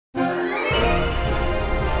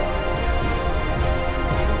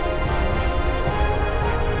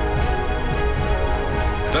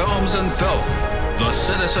Films and Filth, the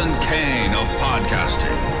Citizen Kane of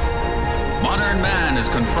podcasting. Modern man is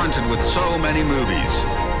confronted with so many movies.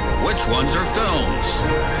 Which ones are films?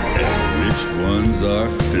 And which ones are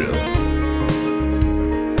filth?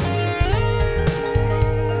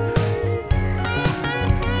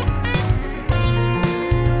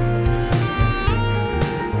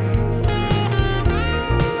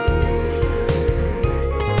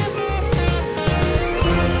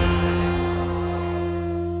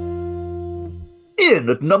 In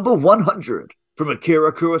at number 100, from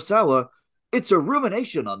Akira Kurosawa, it's a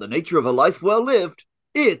rumination on the nature of a life well lived.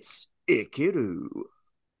 It's Ikiru.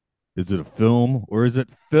 Is it a film or is it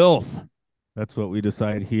filth? That's what we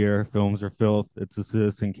decide here. Films are filth. It's the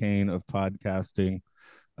Citizen Kane of podcasting,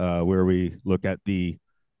 where we look at the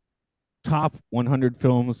top 100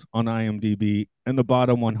 films on IMDb and the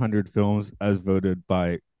bottom 100 films as voted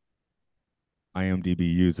by IMDb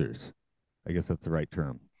users. I guess that's the right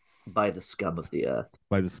term. By the scum of the earth.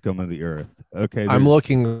 By the scum of the earth. Okay. I'm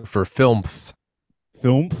looking for filmth.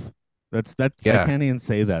 Filmth? That's yeah. I can't even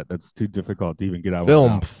say that. That's too difficult to even get out.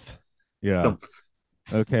 Filmth. Yeah. Filmth.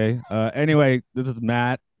 Okay. Anyway, this is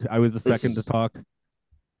Matt. I was the second to talk.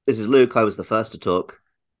 This is Luke. I was the first to talk.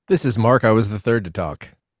 This is Mark. I was the third to talk.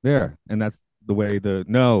 There. And that's the way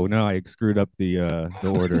no, I screwed up the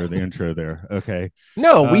order of the intro there. Okay.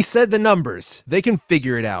 No, we said the numbers. They can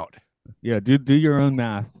figure it out. Yeah, do your own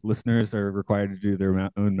math. Listeners are required to do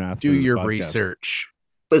their own math. Do your research.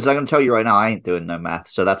 Listen, I'm going to tell you right now, I ain't doing no math,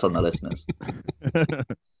 so that's on the listeners.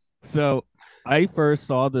 So I first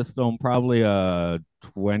saw this film probably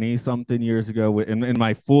 20-something years ago in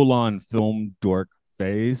my full-on film dork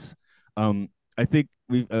phase. I think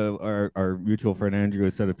we our mutual friend Andrew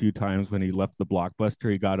has said a few times when he left the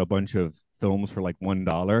Blockbuster, he got a bunch of films for like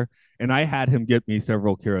 $1, and I had him get me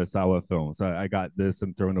several Kurosawa films. I got this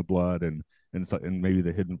and Throne of Blood and maybe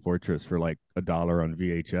The Hidden Fortress for like $1 on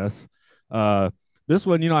VHS. This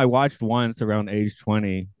one, I watched once around age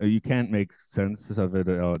 20. You can't make sense of it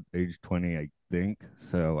at age 20, I think.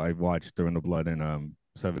 So I watched Throne of Blood and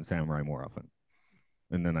Seven Samurai more often,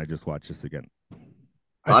 and then I just watched this again.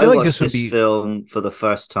 I feel like this would be film for the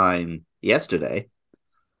first time yesterday,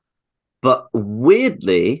 but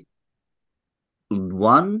weirdly,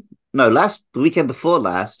 last weekend before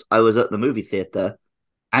last, I was at the movie theater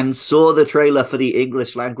and saw the trailer for the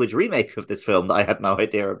English language remake of this film that I had no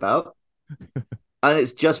idea about. And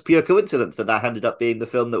it's just pure coincidence that ended up being the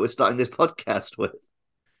film that we're starting this podcast with.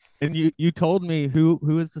 And you told me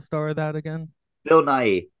who is the star of that again? Bill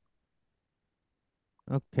Nighy.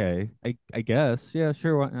 Okay, I guess. Yeah,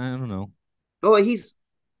 sure. I don't know. Oh, I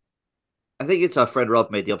think it's our friend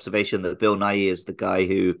Rob made the observation that Bill Nighy is the guy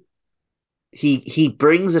who he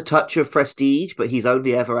brings a touch of prestige, but he's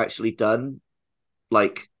only ever actually done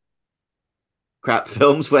like crap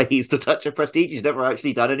films where he's the touch of prestige. He's never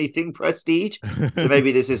actually done anything prestige. So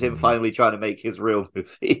maybe this is him finally trying to make his real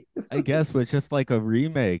movie. I guess, but it's just like a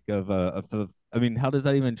remake of I mean, how does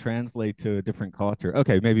that even translate to a different culture?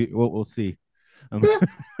 Okay, maybe we'll see.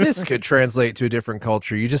 This could translate to a different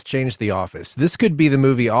culture. You just change The Office. This could be the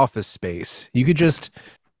movie Office Space. You could just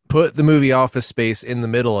put the movie Office Space in the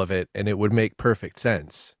middle of it, and it would make perfect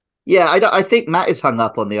sense. Yeah, I think Matt is hung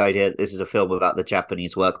up on the idea that this is a film about the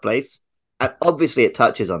Japanese workplace. And obviously it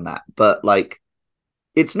touches on that, but like,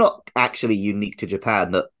 it's not actually unique to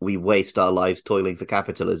Japan that we waste our lives toiling for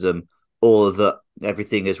capitalism, or that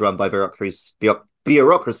everything is run by bureaucracies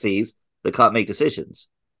that can't make decisions.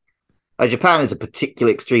 Japan is a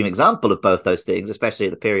particularly extreme example of both those things, especially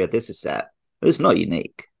at the period this is set. But it's not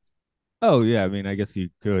unique. Oh, yeah. I mean, I guess you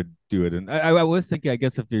could do it. And I was thinking, I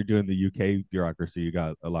guess if you're doing the UK bureaucracy, you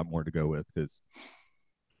got a lot more to go with because,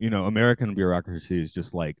 American bureaucracy is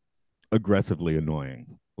just like aggressively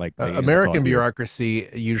annoying. Like American bureaucracy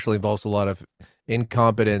usually involves a lot of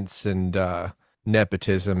incompetence and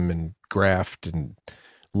nepotism and graft and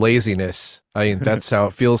laziness. I mean, that's how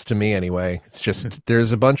it feels to me anyway. It's just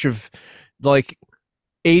there's a bunch of like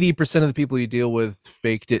 80% of the people you deal with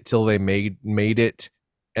faked it till they made it,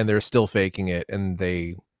 and they're still faking it, and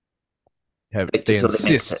they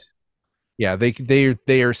insist. Yeah,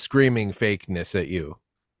 they are screaming fakeness at you.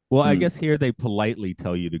 Well, I guess here they politely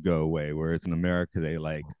tell you to go away, whereas in America they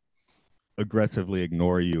like aggressively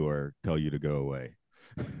ignore you or tell you to go away.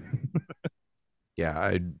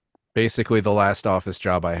 Yeah, basically the last office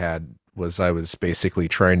job I had was I was basically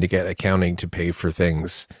trying to get accounting to pay for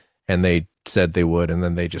things, and they said they would, and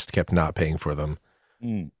then they just kept not paying for them.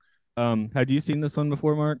 Had you seen this one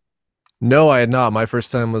before, Mark? No, I had not. My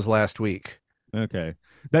first time was last week. Okay.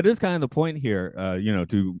 That is kind of the point here,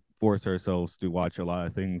 to force ourselves to watch a lot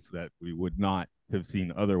of things that we would not have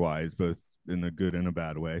seen otherwise, both in a good and a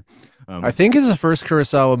bad way. I think it's the first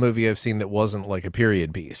Kurosawa movie I've seen that wasn't like a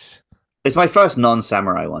period piece. It's my first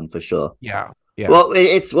non-samurai one for sure. Yeah. Yeah. Well,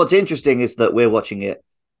 it's what's interesting is that we're watching it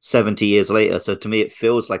 70 years later, so to me it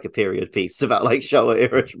feels like a period piece about like Showa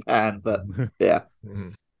era Japan. But yeah,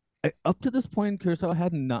 up to this point, Kurosawa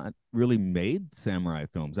had not really made samurai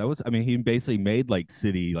films. I mean, he basically made like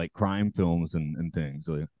city, like crime films and things.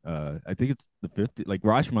 I think it's the 50, like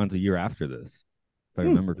Rashomon's a year after this, if I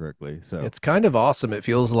remember correctly. So it's kind of awesome. It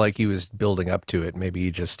feels like he was building up to it.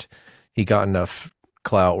 Maybe he got enough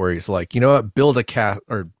clout where he's like, you know what, build a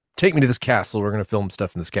or take me to this castle. We're going to film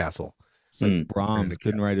stuff in this castle. Like Brahms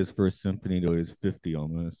couldn't write his first symphony till he was 50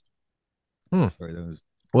 almost. Sorry,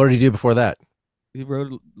 What did he do before that? He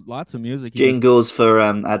wrote lots of music. Jingles for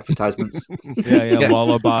advertisements. yeah,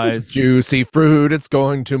 lullabies. Juicy fruit, it's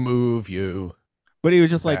going to move you. But he was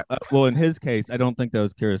just like, well, in his case, I don't think that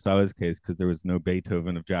was Kurosawa's case because there was no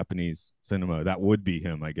Beethoven of Japanese cinema. That would be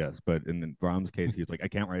him, I guess. But in Brahms' case, he was like, I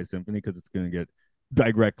can't write a symphony because it's going to get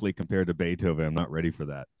directly compared to Beethoven. I'm not ready for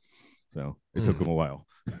that. So it took him a while.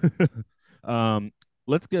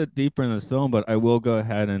 Let's get deeper in this film, but I will go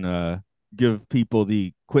ahead and give people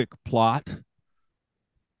the quick plot.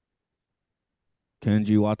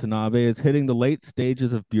 Kenji Watanabe is hitting the late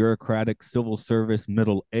stages of bureaucratic civil service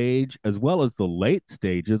middle age, as well as the late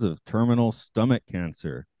stages of terminal stomach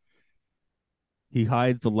cancer. He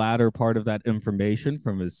hides the latter part of that information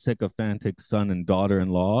from his sycophantic son and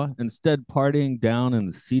daughter-in-law, instead partying down in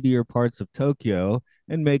the seedier parts of Tokyo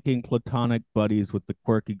and making platonic buddies with the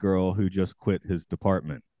quirky girl who just quit his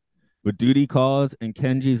department. But duty calls, and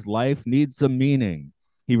Kenji's life needs some meaning.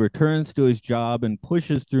 He returns to his job and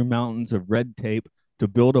pushes through mountains of red tape to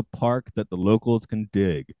build a park that the locals can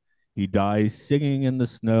dig. He dies singing in the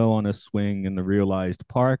snow on a swing in the realized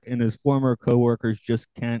park, and his former coworkers just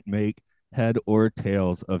can't make head or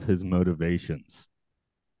tails of his motivations.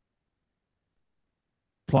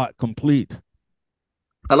 Plot complete.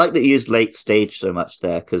 I like that you used late stage so much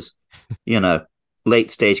there because, you know,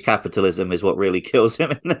 late stage capitalism is what really kills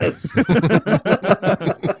him in this.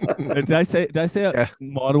 Did I say it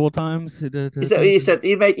multiple times? You said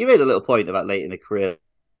you made a little point about late in the career,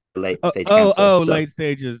 late stage cancer. So. Late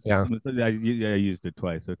stages. Yeah. I used it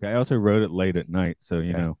twice. Okay. I also wrote it late at night, so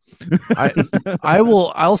you know.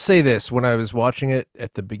 I'll say this: when I was watching it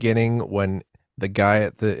at the beginning, when the guy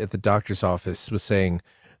at the doctor's office was saying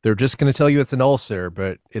they're just going to tell you it's an ulcer,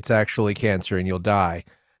 but it's actually cancer and you'll die.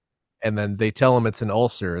 And then they tell him it's an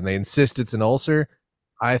ulcer and they insist it's an ulcer.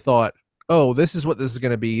 I thought, oh, this is what this is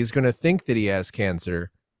going to be. He's going to think that he has cancer,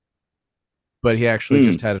 but he actually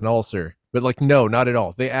just had an ulcer. But like, no, not at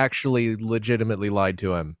all. They actually legitimately lied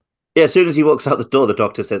to him. Yeah, as soon as he walks out the door, the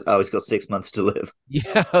doctor says, oh, he's got 6 months to live.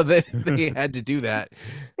 Yeah, they had to do that.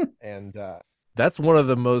 And that's one of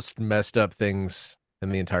the most messed up things in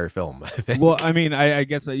the entire film, I think. Well, I mean, I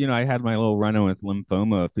guess I had my little run-in with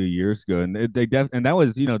lymphoma a few years ago, and and that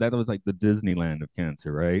was that was like the Disneyland of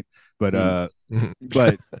cancer, right? But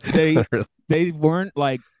but they weren't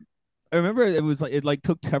like. I remember it was like it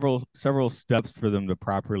took several steps for them to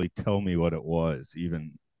properly tell me what it was,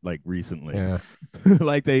 even like recently. Yeah.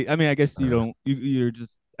 I guess you're just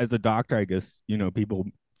as a doctor, I guess people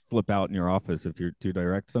flip out in your office if you're too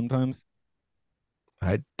direct sometimes.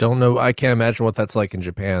 I don't know. I can't imagine what that's like in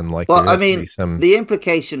Japan. Like, well, I mean, the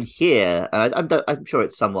implication here, and I'm sure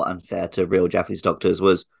it's somewhat unfair to real Japanese doctors,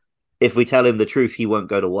 was if we tell him the truth, he won't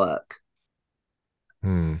go to work.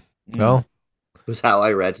 Well, was how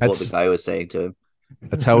I read what the guy was saying to him.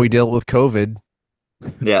 That's how we deal with COVID.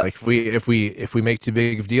 Yeah, like if we make too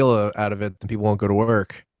big of a deal out of it, then people won't go to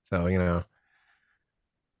work. So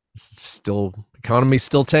economy's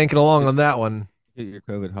still tanking along on that one. Get your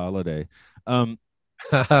COVID holiday.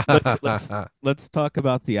 Let's talk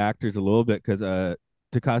about the actors a little bit because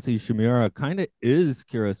Takashi Shimura kind of is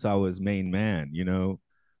Kurosawa's main man.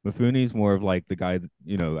 Mifune's more of like the guy that,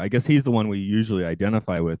 I guess he's the one we usually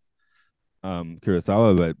identify with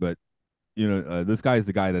Kurosawa, but this guy's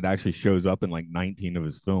the guy that actually shows up in like 19 of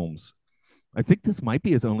his films. I think this might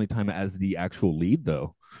be his only time as the actual lead,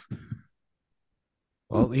 though.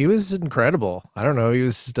 Well, he was incredible. I don't know. He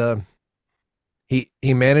was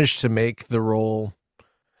he managed to make the role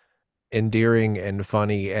endearing and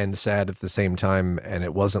funny and sad at the same time, and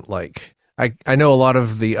it wasn't like I know a lot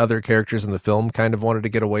of the other characters in the film kind of wanted to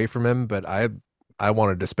get away from him, but I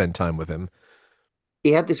wanted to spend time with him.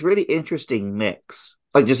 He had this really interesting mix,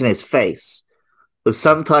 like just in his face, of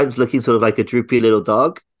sometimes looking sort of like a droopy little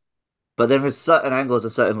dog, but then with certain angles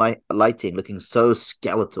of certain lighting looking so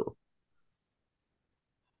skeletal.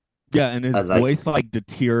 Yeah, and his And like, voice like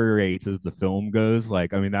deteriorates as the film goes.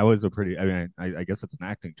 Like, I mean, that was a pretty. I mean, I guess it's an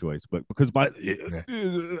acting choice, but because Yeah.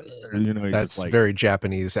 he just That's like very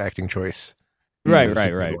Japanese acting choice. right, That's a right,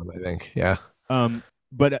 good right. one, I think. Yeah.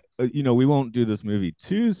 But we won't do this movie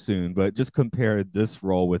too soon. But just compare this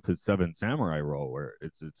role with his Seven Samurai role, where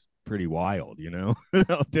it's pretty wild.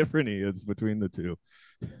 How different he is between the two.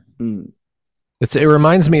 mm, It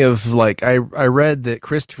reminds me of like I read that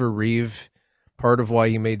Christopher Reeve, part of why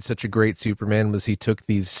he made such a great Superman was he took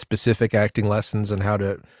these specific acting lessons on how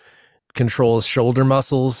to control his shoulder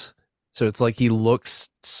muscles. So it's like he looks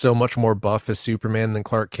so much more buff as Superman than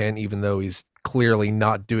Clark Kent, even though he's clearly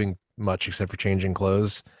not doing much except for changing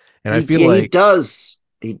clothes. And I feel he like, does.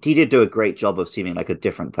 He did do a great job of seeming like a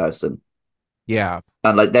different person. yeah,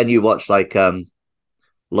 And like then you watch like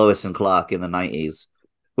Lois and Clark in the 90s,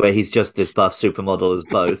 where he's just this buff supermodel as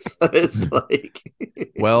both. It's like,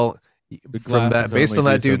 well, The from that, glasses based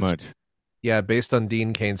only on do that so dude's, much. yeah, based on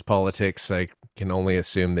Dean Kane's politics, I can only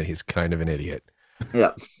assume that he's kind of an idiot.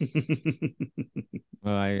 yeah.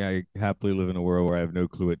 I happily live in a world where I have no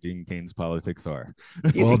clue what Dean Kane's politics are.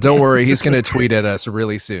 Well, don't worry, he's going to tweet at us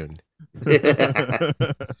really soon.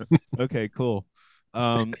 Okay, cool.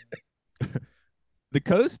 Um, the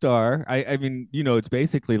co-star, I mean, it's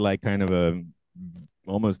basically like kind of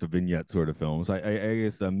almost a vignette sort of film. So I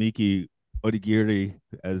guess Miki Odigiri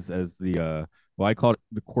as the well, I call it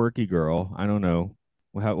the quirky girl. I don't know.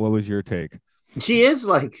 What was your take? She is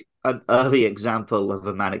like an early example of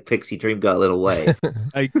a manic pixie dream girl in a way.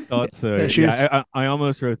 I thought so. Yeah, she was- I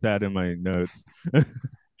almost wrote that in my notes.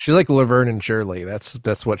 She's like Laverne and Shirley.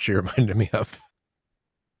 That's what she reminded me of.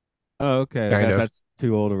 Oh, okay. Kind of. That's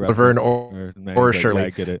too old a Laverne reference. or Yeah, Shirley. I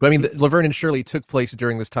get it. But I mean, Laverne and Shirley took place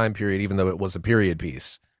during this time period, even though it was a period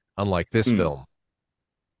piece, unlike this film.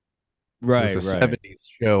 It Right, was a right. 70s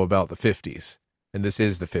show about the 50s, and this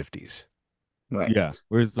is the 50s. Right. Yeah.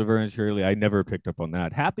 Where's Laverne and Shirley? I never picked up on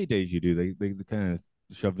that. Happy Days, you do. They kind of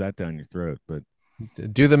shove that down your throat, but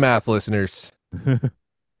Do the math, listeners.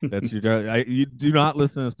 that's your. You do not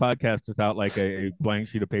listen to this podcast without like a blank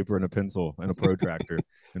sheet of paper and a pencil and a protractor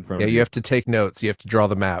in front Yeah, of you. you have to take notes. You have to draw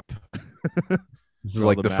the map. This is Draw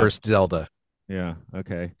like the the map. first Zelda. Yeah.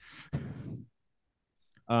 Okay.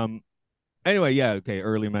 Anyway, yeah. Okay.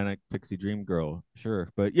 Early manic pixie dream girl. Sure.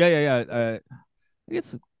 But yeah. I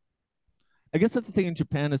guess. I guess that's the thing in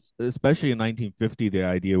Japan, especially in 1950. The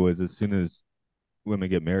idea was as soon as women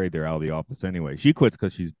get married, they're out of the office anyway. She quits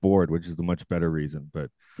because she's bored, which is a much better reason. But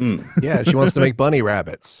Yeah, she wants to make bunny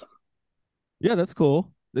rabbits. yeah, that's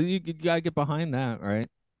cool. You gotta get behind that, right?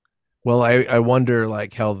 Well, I wonder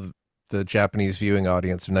like how the Japanese viewing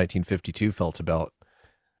audience of 1952 felt about.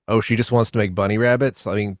 Oh, she just wants to make bunny rabbits.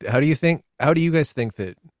 I mean, how do you guys think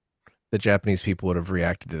that the Japanese people would have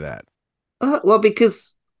reacted to that? Well,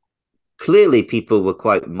 because clearly people were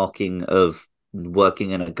quite mocking of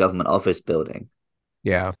working in a government office building.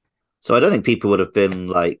 Yeah. So I don't think people would have been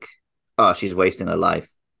like, oh, she's wasting her life.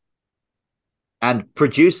 And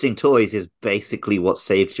producing toys is basically what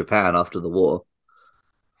saved Japan after the war.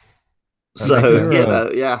 That So, makes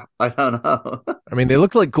sense. yeah, I don't know. I mean, they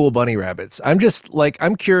look like cool bunny rabbits. I'm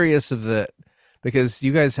curious of the, because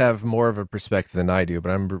you guys have more of a perspective than I do, but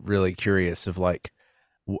I'm really curious of like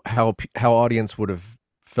how audience would have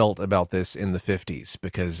felt about this in the 50s,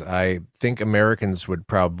 because I think Americans would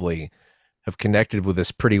probably have connected with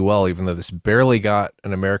this pretty well, even though this barely got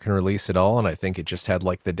an American release at all. And I think it just had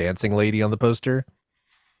like the dancing lady on the poster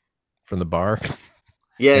from the bar.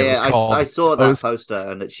 Yeah, I saw that Oh, it's- poster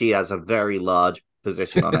and that she has a very large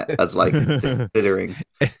position on it as like considering.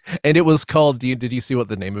 and it was called, did you see what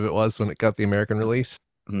the name of it was when it got the American release?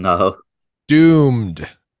 No. Doomed.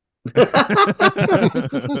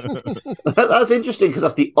 That's interesting because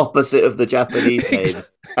that's the opposite of the Japanese name.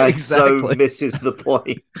 And Exactly. so misses the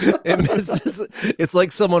point. It's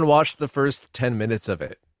like someone watched the first 10 minutes of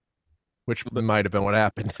it, which might have been what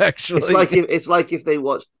happened, actually. It's like if they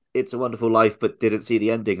watched It's a Wonderful Life but didn't see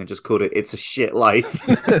the ending and just called it It's a Shit Life.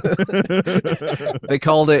 They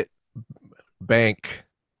called it Bank.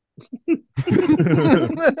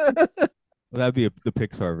 That'd be the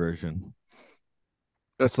Pixar version.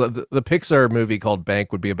 That's the Pixar movie called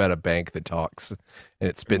Bank would be about a bank that talks and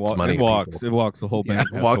it spits money. It walks. At It walks. The whole Yeah, bank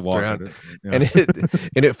it has walks to walk around. at it. Yeah.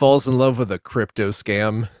 And it falls in love with a crypto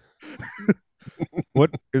scam.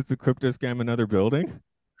 What is the crypto scam? Another building?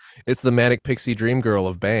 It's the manic pixie dream girl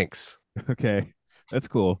of banks. Okay, that's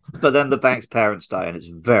cool. But then the bank's parents die and it's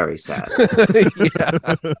very sad.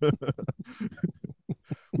 Yeah.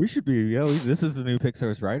 We should be. Yeah, this is the new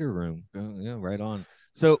Pixar's writer room. Yeah, right on.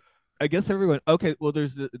 So I guess everyone. Okay, well,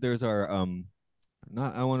 there's our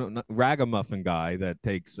not I want to ragamuffin guy that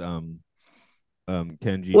takes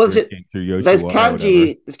Kenji Was it? drinking through There's Yoshiwara or whatever.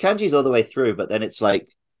 kanji. There's kanji's all the way through, but then it's like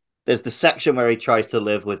there's the section where he tries to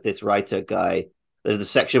live with this writer guy. There's the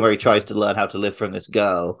section where he tries to learn how to live from this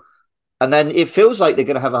girl, and then it feels like they're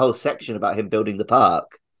going to have a whole section about him building the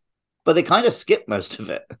park, but they kind of skip most of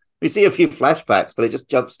it. We see a few flashbacks, but it just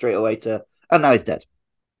jumps straight away to, and now he's dead.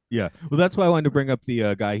 Yeah, well, that's why I wanted to bring up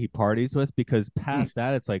the guy he parties with, because past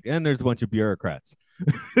that, it's like, and there's a bunch of bureaucrats,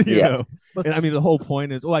 you know. And I mean, the whole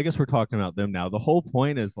point is, well, I guess we're talking about them now. The whole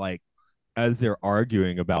point is like, as they're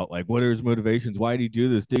arguing about like, what are his motivations? Why did he do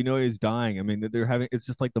this? Do you know he's dying? I mean, they're having, it's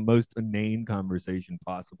just like the most inane conversation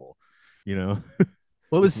possible, you know.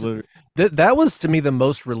 What was that was to me the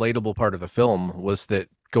most relatable part of the film was that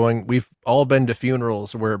we've all been to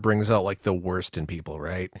funerals where it brings out like the worst in people,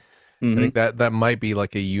 right? I think that might be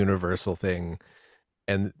like a universal thing.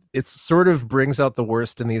 And it sort of brings out the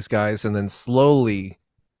worst in these guys, and then slowly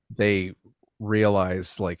they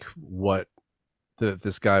realize like what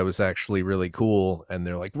this guy was actually really cool, and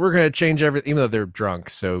they're like, we're gonna change everything, even though they're drunk.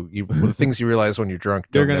 So the things you realize when you're drunk,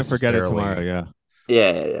 they're gonna forget it tomorrow.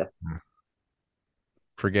 Yeah.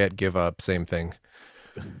 Forget, give up, same thing.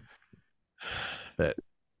 But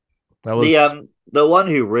that was the one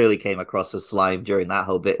who really came across as slime during that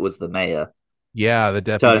whole bit was the mayor. Yeah, the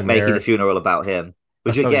deputy mayor making the funeral about him,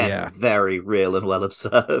 which again, very real and well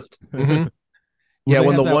observed. Mm-hmm. Yeah,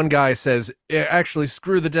 when the one guy says, actually,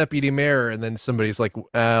 screw the deputy mayor, and then somebody's like,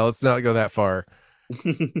 let's not go that far.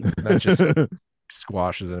 That just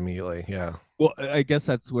squashes it immediately. Yeah. Well, I guess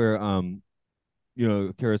that's where you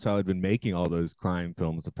know, Kurosawa had been making all those crime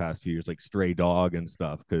films the past few years, like Stray Dog and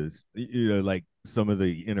stuff, because you know, like some of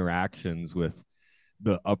the interactions with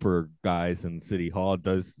the upper guys in City Hall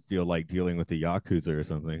does feel like dealing with the Yakuza or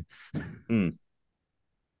something.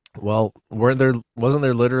 Well, wasn't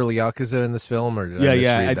there literally Yakuza in this film, or did I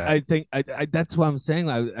misread that? I think that's what I'm saying.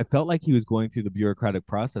 I felt like he was going through the bureaucratic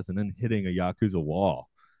process and then hitting a Yakuza wall,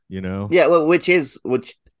 you know? Yeah, well, which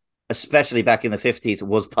especially back in the 50s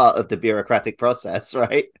was part of the bureaucratic process,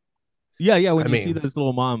 right? Yeah. When you see those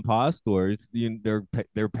little mom and pop stores,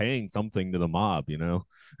 they're paying something to the mob, you know?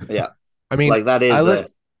 Yeah. I mean, like that is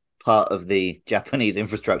part of the Japanese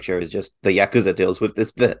infrastructure is just the Yakuza deals with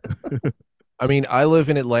this bit. I mean, I live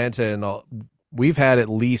in Atlanta, and we've had at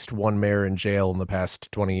least one mayor in jail in the past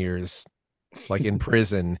 20 years, like in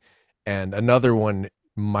prison, and another one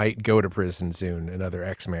might go to prison soon, another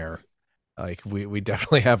ex-mayor. Like, we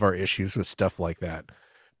definitely have our issues with stuff like that.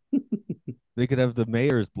 They could have the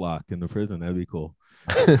mayor's block in the prison. That'd be cool.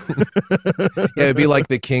 Yeah, it'd be like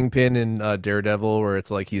the Kingpin in Daredevil, where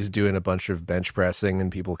it's like he's doing a bunch of bench pressing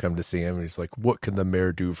and people come to see him and he's like, what can the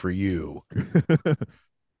mayor do for you?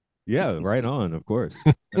 Yeah, right on, of course.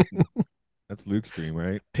 That's Luke's dream,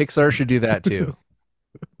 right? Pixar should do that too.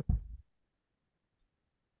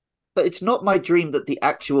 But it's not my dream that the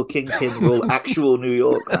actual Kingpin rule actual New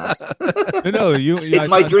York, man. No, it's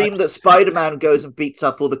my dream that Spider-Man goes and beats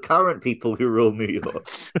up all the current people who rule New York.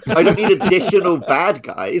 I don't need additional bad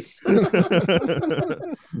guys.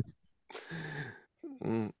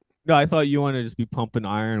 No, I thought you want to just be pumping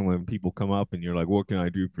iron when people come up and you're like, what can I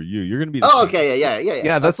do for you? You're going to be the Kingpin. Yeah.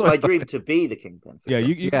 Yeah, that's my dream to be the Kingpin. Yeah,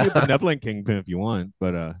 you can be a benevolent Kingpin if you want,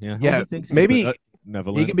 but yeah, maybe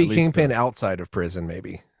he could be Kingpin outside of prison,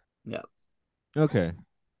 maybe. Yeah. Okay.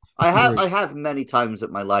 I have many times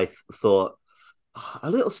in my life thought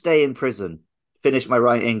a little stay in prison, finish my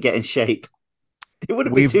writing, get in shape. It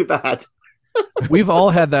wouldn't be too bad. We've all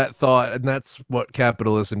had that thought, and that's what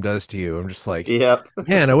capitalism does to you. I'm just like, yep.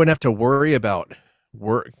 Man, I wouldn't have to worry about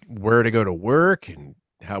where to go to work and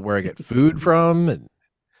where I get food from, and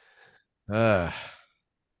so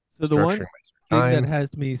the one thing that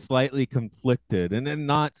has me slightly conflicted, and then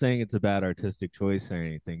not saying it's a bad artistic choice or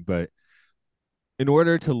anything, but in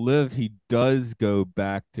order to live, he does go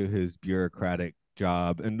back to his bureaucratic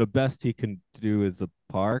job, and the best he can do is a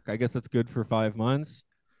park. I guess that's good for 5 months.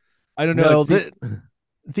 I don't know. No,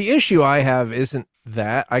 the issue I have isn't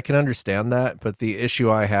that. I can understand that, but the issue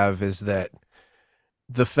I have is that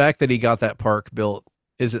the fact that he got that park built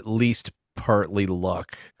is at least partly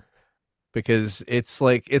luck. Because it's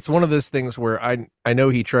like, it's one of those things where I know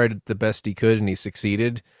he tried the best he could and he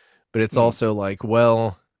succeeded, but it's also like,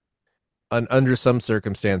 well, under some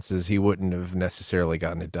circumstances, he wouldn't have necessarily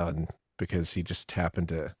gotten it done because he just happened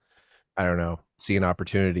to, I don't know, see an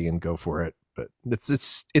opportunity and go for it. But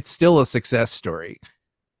it's still a success story,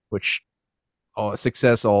 which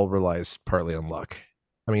success all relies partly on luck.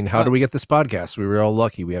 I mean, how do we get this podcast? We were all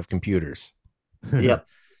lucky. We have computers. Yep.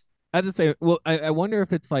 I have to say, well, I wonder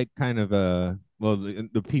if it's like kind of well,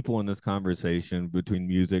 the people in this conversation between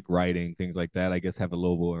music, writing, things like that, I guess have a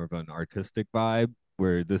little more of an artistic vibe,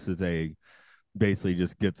 where this is a basically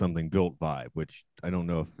just get something built vibe, which I don't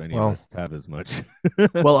know if any of Well, us have as much.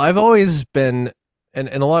 well, I've always been, and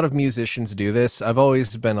a lot of musicians do this. I've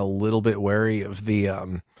always been a little bit wary of the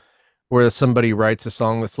where somebody writes a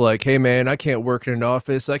song that's like, "Hey man, I can't work in an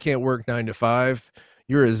office. I can't work 9 to 5.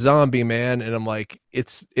 You're a zombie, man." And I'm like,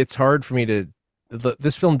 it's hard for me to.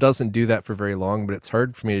 This film doesn't do that for very long, but it's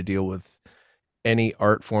hard for me to deal with any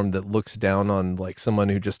art form that looks down on like someone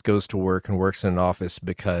who just goes to work and works in an office,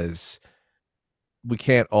 because we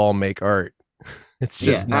can't all make art. It's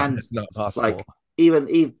just not. and It's not like possible.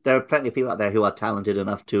 even there are plenty of people out there who are talented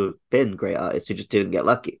enough to have been great artists who just didn't get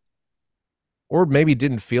lucky. Or maybe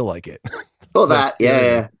didn't feel like it. Or That's that, the other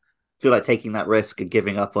yeah. Feel like taking that risk and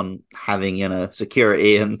giving up on having,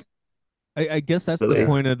 security and I guess that's the stability.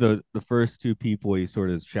 point of the first two people he sort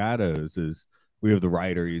of shadows is we have the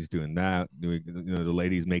writer, he's doing that, the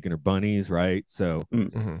lady's making her bunnies, right? So Mm.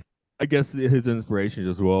 Mhm. I guess his inspiration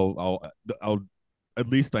is, well, I'll at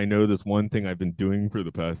least I know this one thing I've been doing for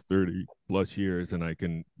the past 30 plus years, and I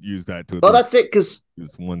can use that to at Well, least that's it, because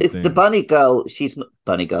use one it's the thing. bunny girl. She's not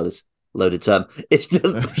bunny girl is a loaded term. It's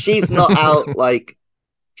just, she's not out like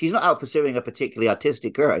she's not out pursuing a particularly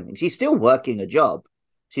artistic career or anything. She's still working a job.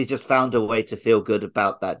 She's just found a way to feel good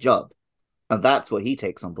about that job. And that's what he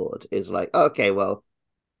takes on board is like, okay, well,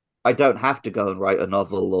 I don't have to go and write a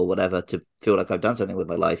novel or whatever to feel like I've done something with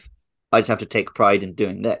my life. I just have to take pride in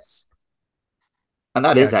doing this. And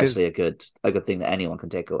that Yeah, is actually because a good thing that anyone can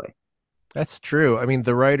take away. that's true. I mean,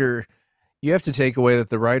 the writer, you have to take away that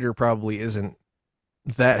the writer probably isn't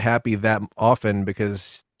that happy that often,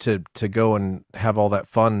 because to go and have all that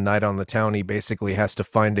fun night on the town, he basically has to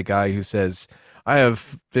find a guy who says, "I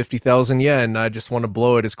have 50,000 yen. I just want to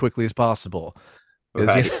blow it as quickly as possible." Because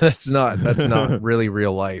Right. that's not really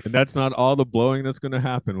real life. And that's not all the blowing that's going to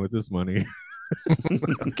happen with this money.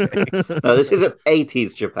 Okay. No, this isn't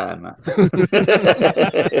 80s Japan, man.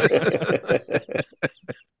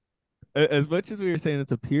 As much as we were saying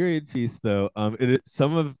it's a period piece, though,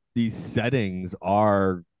 some of these settings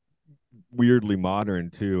are weirdly modern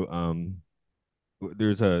too.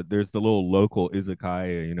 There's the little local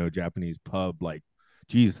izakaya, Japanese pub, like,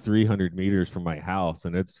 geez, 300 meters from my house,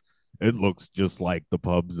 and it looks just like the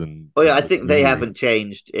pubs and Oh yeah, I this think they movie. haven't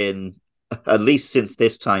changed in at least since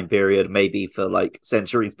this time period, maybe for like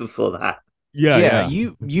centuries before that. Yeah,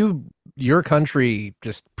 Yeah. your country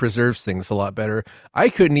just preserves things a lot better. I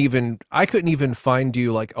couldn't even find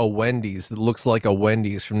you like a Wendy's that looks like a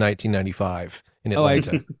Wendy's from 1995 in Oh,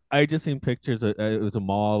 Atlanta. I just seen pictures. It was a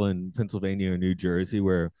mall in Pennsylvania and New Jersey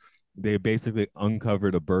where they basically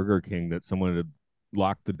uncovered a Burger King that someone had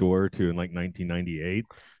locked the door to in like 1998.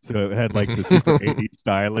 So it had like the super 80s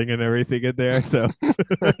styling and everything in there. So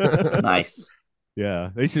Nice. yeah,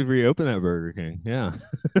 they should reopen that Burger King. Yeah,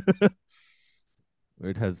 where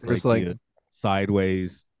it has There's like like the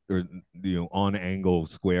sideways or on angle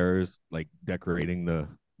squares like decorating the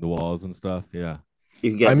walls and stuff. Yeah.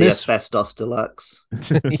 You can I get the miss asbestos deluxe.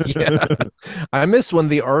 yeah. I miss when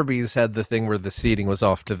the Arby's had the thing where the seating was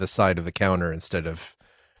off to the side of the counter instead of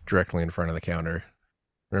directly in front of the counter.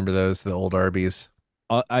 Remember those, the old Arby's?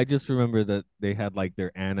 I just remember that they had like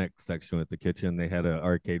their annex section with the kitchen. They had an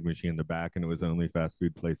arcade machine in the back, and it was the only fast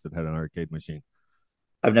food place that had an arcade machine.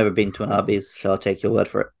 I've never been to an Arby's, so I'll take your word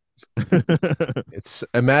for it. It's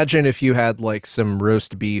imagine if you had like some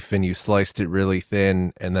roast beef and you sliced it really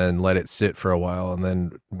thin and then let it sit for a while and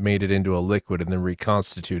then made it into a liquid and then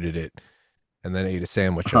reconstituted it and then ate a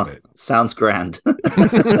sandwich of it. Sounds grand.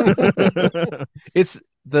 It's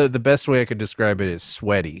the best way I could describe it is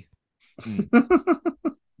sweaty.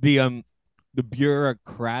 the the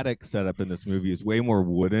bureaucratic setup in this movie is way more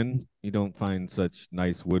wooden. You don't find such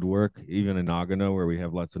nice woodwork, even in Nagano, where we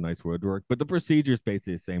have lots of nice woodwork. But the procedure is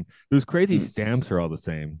basically the same. Those crazy stamps are all the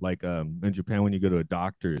same. Like in Japan, when you go to a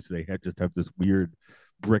doctor's, they just have this weird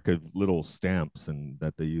brick of little stamps and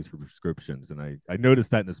that they use for prescriptions. And I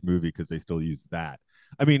noticed that in this movie because they still use that.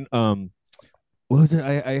 I mean, what was it?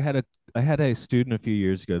 I had a student a few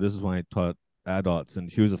years ago. This is when I taught adults,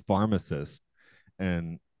 and she was a pharmacist,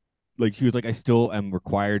 and like she was like, I still am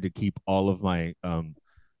required to keep all of my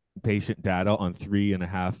patient data on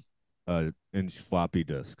 3.5 inch floppy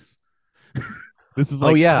disks. This is Oh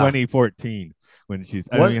like yeah. 2014 when she's.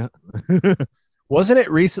 What? I mean, Wasn't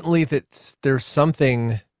it recently that there's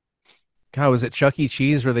something? God, was it Chuck E.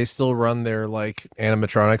 Cheese where they still run their like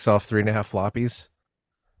animatronics off 3.5 floppies?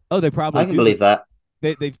 oh, they probably I can do. believe that.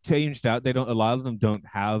 They've changed out. They don't. A lot of them don't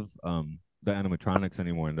have the animatronics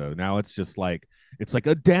anymore though. Now it's like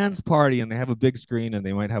a dance party and they have a big screen and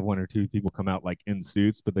they might have one or two people come out like in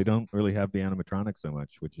suits, but they don't really have the animatronics so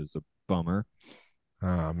much, which is a bummer.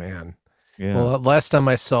 Oh man. Yeah. Well, last time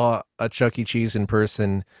I saw a Chuck E. Cheese in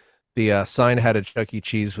person, the sign had a Chuck E.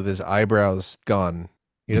 Cheese with his eyebrows gone.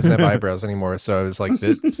 He doesn't have eyebrows anymore, so I was like,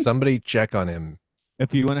 somebody check on him.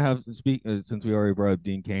 If you want to have since we already brought up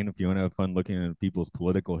Dean Cain, if you want to have fun looking at people's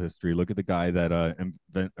political history, look at the guy that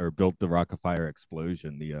built the Rockefeller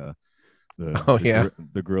explosion. The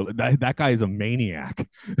gorilla. That guy is a maniac.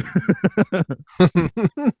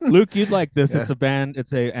 Luke, you'd like this. Yeah. It's a band.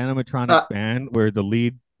 It's a animatronic band where the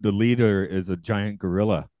leader is a giant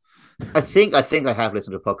gorilla. I think I have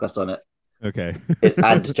listened to a podcast on it. Okay.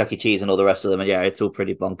 And Chuck E. Cheese and all the rest of them. And yeah, it's all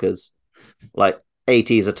pretty bonkers. Like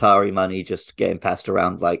 80s Atari money just getting passed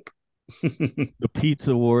around like the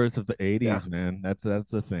pizza wars of the 80s, Yeah. man.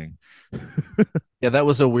 That's a thing. Yeah, that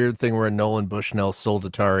was a weird thing where Nolan Bushnell sold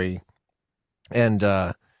Atari, and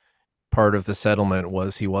part of the settlement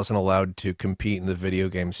was he wasn't allowed to compete in the video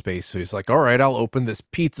game space. So he's like, all right, I'll open this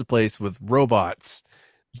pizza place with robots.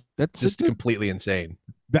 That's Just completely insane.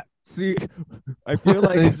 See, I feel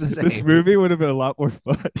like It's insane. this movie would have been a lot more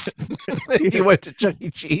fun. If he went to Chuck E.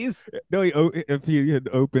 Cheese. No, if he had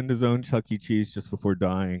opened his own Chuck E. Cheese just before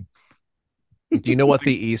dying. Do you know what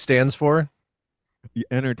the E stands for?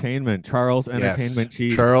 Entertainment, Charles Entertainment Yes.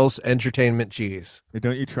 Cheese. Charles Entertainment Cheese. Hey,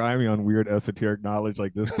 don't you try me on weird esoteric knowledge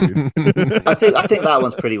like this, dude. I think that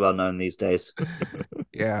one's pretty well known these days.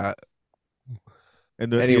 Yeah.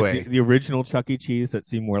 And Anyway. the original Chuck E. Cheese that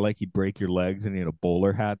seemed more like he'd break your legs and he had a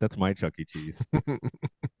bowler hat. That's my Chuck E. Cheese.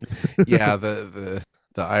 Yeah, the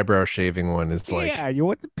eyebrow shaving one is like, yeah, you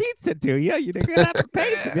want the pizza, do you? You're gonna have to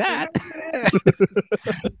pay for that.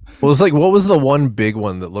 well, it's like, what was the one big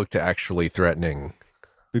one that looked actually threatening?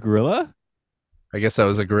 The gorilla? I guess that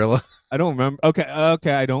was a gorilla. I don't remember. Okay,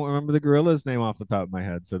 I don't remember the gorilla's name off the top of my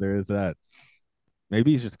head. So there is that.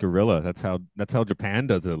 Maybe he's just gorilla. That's how Japan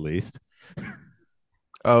does it, at least.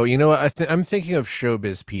 Oh, you know what? I'm thinking of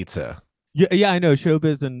Showbiz Pizza. Yeah, I know.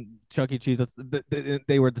 Showbiz and Chuck E. Cheese.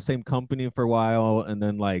 They were the same company for a while, and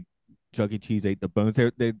then like Chuck E. Cheese ate the bones.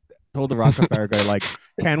 They told the Rockefeller guy like,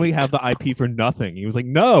 "Can we have the IP for nothing?" He was like,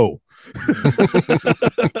 "No."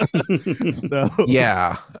 So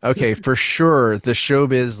Yeah. Okay, for sure. The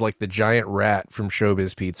Showbiz, like the giant rat from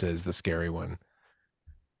Showbiz Pizza, is the scary one.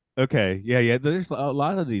 okay, yeah. There's a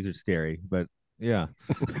lot of these are scary, but yeah.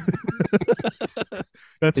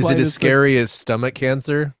 That's Is why it as scary as stomach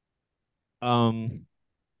cancer? I'm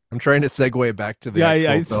trying to segue back to the yeah,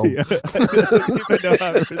 actual I film. see. I don't even know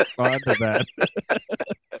how to respond to that.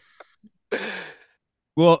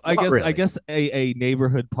 Well, I Not guess really. a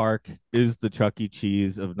neighborhood park is the Chuck E.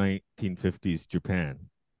 Cheese of 1950s Japan.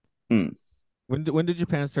 Hmm. When did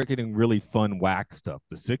Japan start getting really fun whack stuff?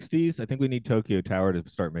 The 60s? I think we need Tokyo Tower to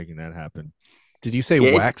start making that happen. Did you say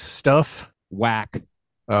Yeah, wax stuff? Whack.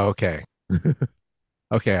 Oh, okay.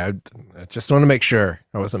 Okay, I just want to make sure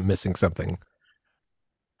I wasn't missing something.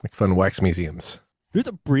 Like fun wax museums. There's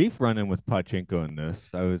a brief run-in with Pachinko in this.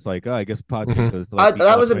 I was like, oh, I guess Pachinko's like the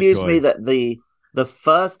That was ultimate amused joy. me that the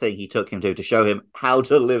first thing he took him to show him how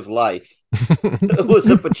to live life was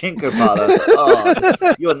a pachinko parlor.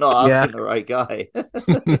 Oh, you're not asking the right guy.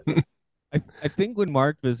 I think when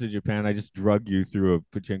Mark visited Japan, I just drug you through a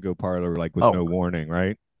pachinko parlor like with Oh. no warning,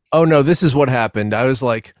 right? Oh no, this is what happened. I was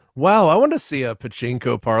like, wow, I want to see a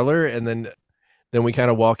pachinko parlor, and then we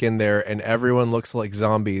kind of walk in there and everyone looks like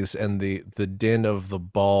zombies, and the din of the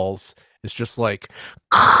balls is just like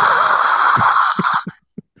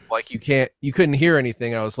like you couldn't hear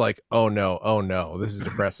anything. I was like, oh no, this is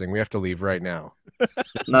depressing. We have to leave right now.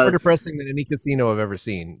 No, More depressing than any casino I've ever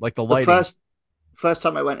seen. Like the the lighting. first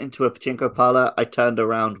time I went into a pachinko parlor, I turned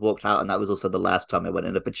around, walked out, and that was also the last time I went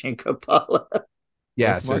in a pachinko parlor.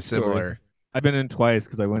 Yeah, That's so my similar. story. I've been in twice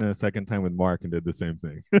because I went in a second time with Mark and did the same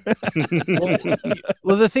thing.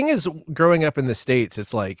 Well, the thing is, growing up in the States,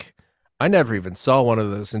 it's like I never even saw one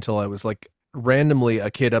of those until I was like randomly a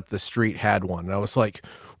kid up the street had one. And I was like,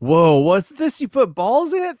 whoa, what's this? You put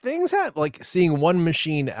balls in it? Things have like seeing one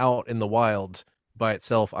machine out in the wild by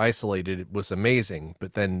itself isolated was amazing.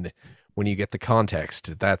 But then when you get the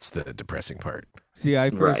context, that's the depressing part. See,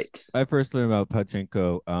 Right. I first learned about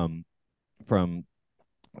pachinko from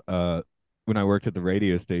when I worked at the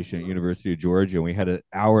radio station at University of Georgia, and we had an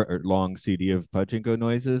hour-long CD of pachinko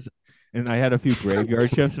noises, and I had a few graveyard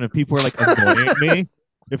shifts, and if people were like annoying me,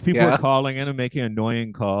 if people were Yeah. calling in and making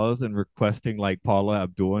annoying calls and requesting like Paula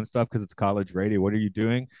Abdul and stuff because it's college radio, what are you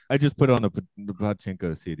doing? I just put on the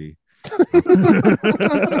pachinko CD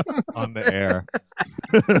on the air.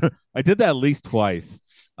 I did that at least twice.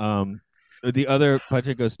 The other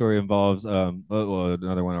pachinko story involves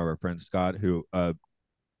another one of our friends, Scott, who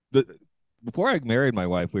the before I married my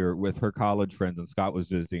wife, we were with her college friends, and Scott was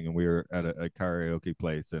visiting, and we were at a karaoke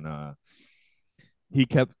place, and he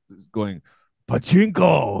kept going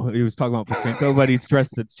pachinko. He was talking about pachinko, but he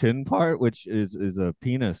stressed the chin part, which is a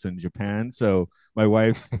penis in Japan. So my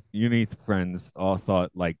wife's uni friends all thought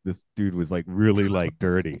like this dude was like really like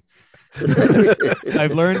dirty.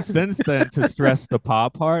 I've learned since then to stress the pa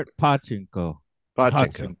part, pachinko,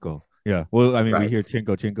 Pachinko. pachinko. Yeah. Well, I mean, we Right. hear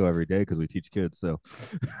chinko chinko every day because we teach kids. So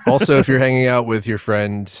Also, if you're hanging out with your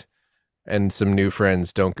friend and some new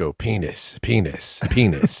friends, don't go penis, penis,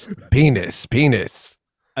 penis, penis, penis.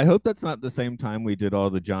 I hope that's not the same time we did all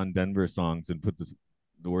the John Denver songs and put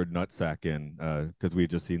the word nutsack in because we had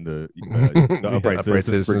just seen the Upright Upright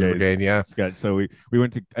Citizens Citizens Brigade, yeah. sketch. So we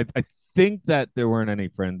went to. I think that there weren't any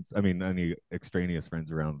friends. I mean, any extraneous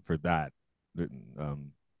friends around for that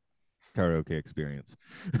karaoke experience.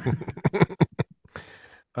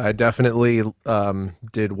 I definitely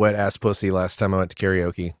did wet ass pussy last time I went to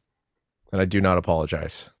karaoke, and I do not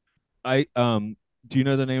apologize. I Do you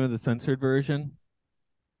know the name of the censored version?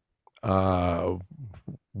 No.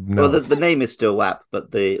 Well, the name is still WAP,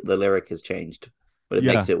 but the lyric has changed, but it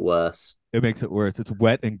Yeah. makes it worse. It makes it worse. It's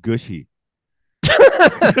wet and gushy.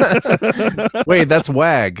 Wait, that's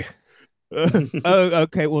WAG. Oh,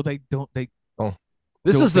 okay. Well, they don't. They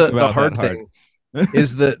This Don't is think the about hard that hard. thing.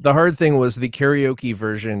 Is the hard thing was the karaoke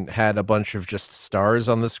version had a bunch of just stars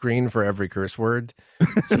on the screen for every curse word.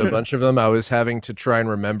 So a bunch of them I was having to try and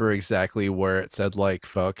remember exactly where it said like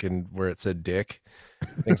fuck and where it said dick.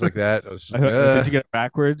 Things like that. I was just, Did you get it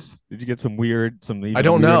backwards? Did you get some even I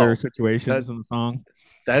don't know. weirder situations in the song?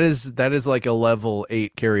 that is like a level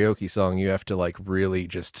 8 karaoke song. You have to like really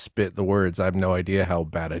just spit the words. I have no idea how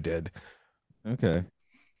bad I did. Okay.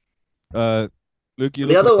 Luke, you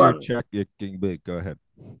The look other like you're one- checking big. Go ahead.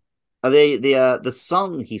 The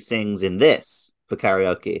song he sings in this for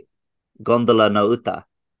karaoke, Gondola no Uta,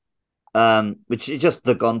 which is just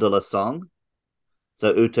the gondola song.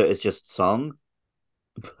 So Uta is just song.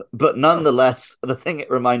 But nonetheless, the thing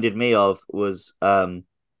it reminded me of was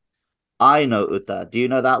I know Uta. Do you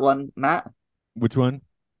know that one, Matt? Which one?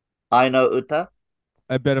 I know Uta.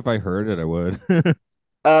 I bet if I heard it, I would.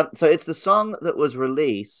 So it's the song that was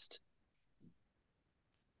released.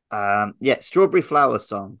 Strawberry Flower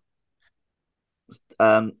Song.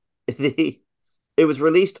 It was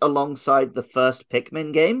released alongside the first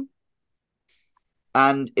Pikmin game,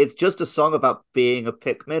 and it's just a song about being a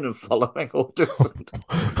Pikmin and following orders.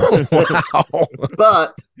 Wow.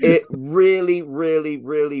 But it really, really,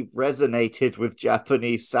 really resonated with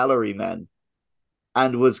Japanese salarymen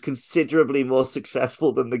and was considerably more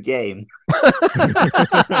successful than the game.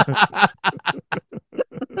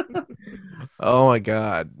 Oh my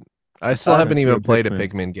god. I still haven't That's even your played a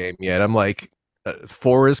Pikmin. Pikmin game yet. I'm like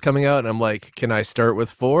 4 is coming out and I'm like, can I start with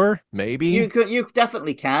 4? Maybe. You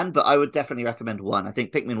definitely can, but I would definitely recommend 1. I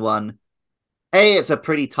think Pikmin 1, it's a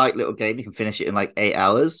pretty tight little game. You can finish it in like 8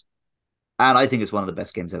 hours. And I think it's one of the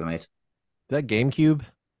best games ever made. Is that GameCube?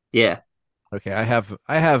 Yeah. Okay, I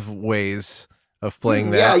have ways of playing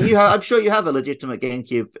that. Yeah, I'm sure you have a legitimate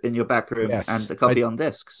GameCube in your back room Yes, and a copy on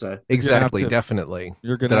disc. So Exactly, to- definitely.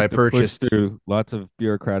 You're gonna That I have to push purchased. through lots of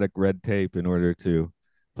bureaucratic red tape in order to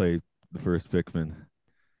play the first Pikmin.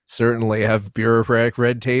 Certainly have bureaucratic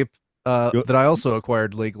red tape You'll- that I also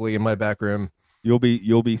acquired legally in my back room. You'll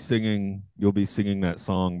be singing that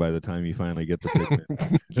song by the time you finally get the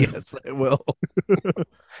Pikmin. Yes, I will.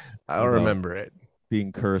 I'll About remember it.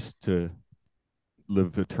 Being cursed to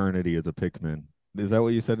live eternity as a Pikmin. Is that what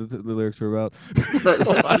you said the lyrics were about?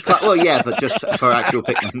 well, yeah, but just for actual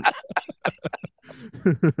Pikmin.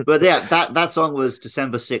 But yeah, that song was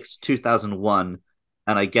December 6th, 2001.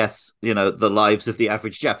 And I guess, the lives of the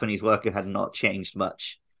average Japanese worker had not changed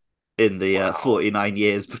much in the 49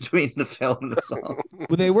 years between the film and the song.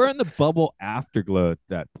 Well, they were in the bubble afterglow at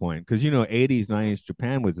that point because 80s, 90s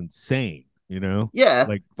Japan was insane. Yeah,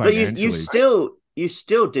 like but financially. you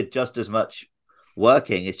still did just as much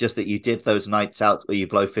working. It's just that you did those nights out where you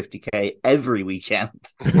blow 50K every weekend.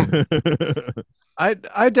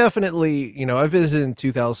 I definitely, I visited in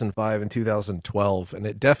 2005 and 2012, and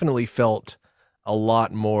it definitely felt a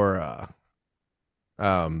lot more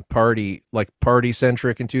party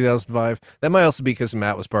centric in 2005. That might also be because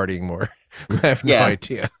Matt was partying more. I have no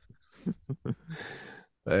idea.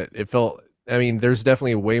 But it felt, there's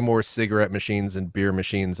definitely way more cigarette machines and beer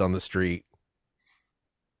machines on the street.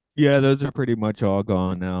 Yeah, those are pretty much all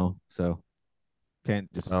gone now. So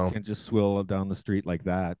can't just swill down the street like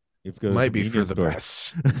that. You have to go to Might the be for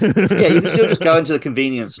convenience the store. best. Yeah, you can still just go into the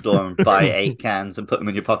convenience store and buy 8 cans and put them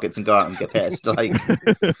in your pockets and go out and get pissed. Like,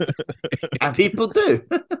 and people do.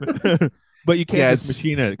 But you can't Yeah, just it's-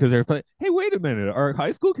 machine it because they're like, hey, wait a minute. Are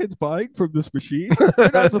high school kids buying from this machine?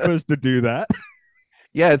 You're not supposed to do that.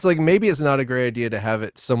 Yeah, it's like maybe it's not a great idea to have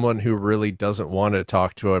it someone who really doesn't want to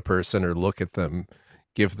talk to a person or look at them,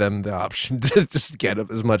 give them the option to just get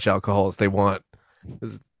as much alcohol as they want.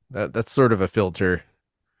 That's sort of a filter.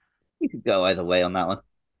 You could go either way on that one.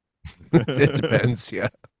 It depends, yeah.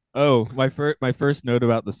 Oh, my first note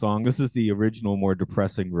about the song. This is the original, more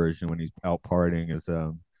depressing version when he's out partying. Is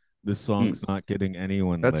this song's not getting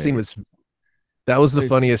anyone. That laid. seems that was the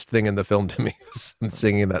funniest thing in the film to me. I'm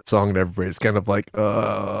singing that song and everybody's kind of like,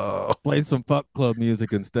 oh, Play some fuck club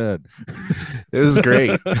music instead. it was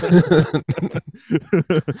great.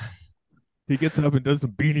 He gets up and does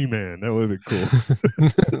some Beanie Man. That would have been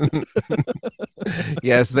cool.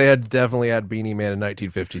 Yes, they had definitely had Beanie Man in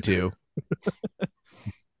 1952.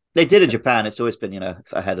 They did in Japan. It's always been,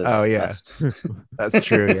 ahead of Oh, yeah. us. That's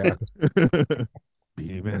true, yeah.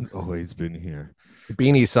 Beanie Man's always been here.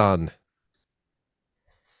 Beanie San.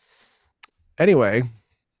 Anyway,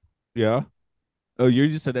 Yeah. Oh, you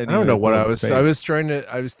just said I don't know what I was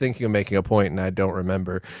thinking of making a point and I don't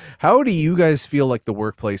remember. How do you guys feel like the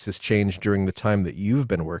workplace has changed during the time that you've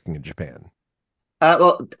been working in Japan?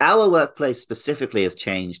 Well, our workplace specifically has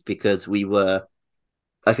changed because we were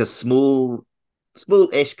like a small-ish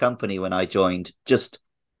company when I joined, just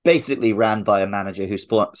basically ran by a manager who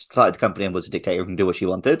started the company and was a dictator who can do what she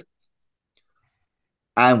wanted.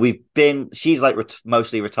 And she's like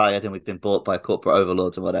mostly retired, and we've been bought by corporate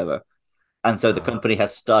overlords and whatever. And so the company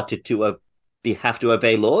has started to have to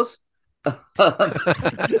obey laws. I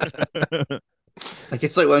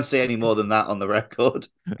guess I won't say any more than that on the record.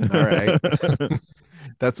 All right.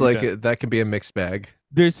 That's like Yeah. that can be a mixed bag.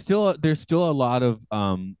 There's still a lot of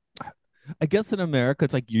I guess in America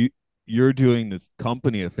it's like you're doing this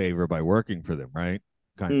company a favor by working for them, right?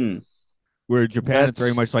 Kind of. Where Japan it's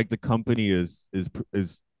very much like the company is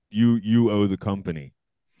you owe the company.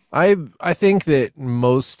 I think that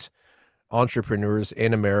most entrepreneurs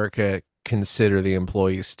in America consider the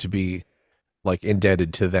employees to be like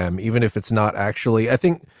indebted to them, even if it's not actually. I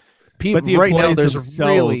think people But the right now employees there's themselves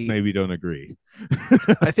really maybe don't agree.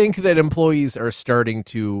 I think that employees are starting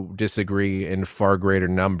to disagree in far greater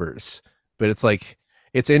numbers, but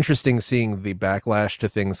it's interesting seeing the backlash to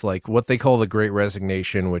things like what they call the Great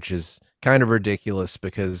Resignation, which is kind of ridiculous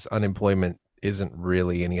because unemployment isn't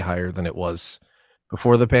really any higher than it was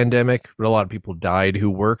before the pandemic, but a lot of people died who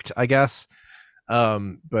worked, I guess.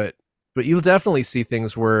 But you'll definitely see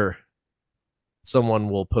things where someone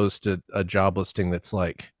will post a job listing that's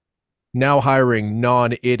like now hiring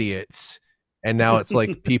non-idiots, and now it's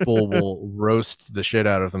like people will roast the shit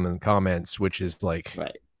out of them in comments, which is like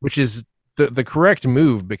Right. which is the correct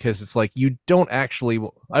move, because it's like you don't actually.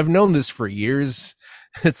 I've known this for years.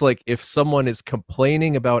 It's like if someone is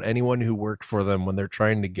complaining about anyone who worked for them when they're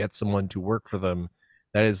trying to get someone to work for them,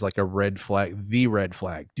 that is like a red flag. The red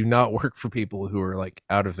flag. Do not work for people who are like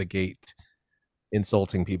out of the gate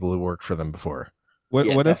insulting people who worked for them before. What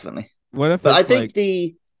Yeah, if definitely. what if But I it's think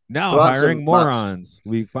like, now to answer hiring Mark's- morons.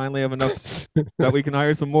 We finally have enough that we can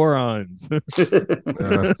hire some morons.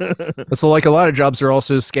 So like a lot of jobs are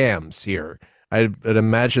also scams here. I'd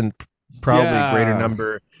imagine probably a greater Yeah.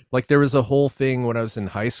 number. Like there was a whole thing when I was in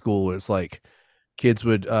high school. It was like kids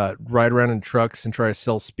would ride around in trucks and try to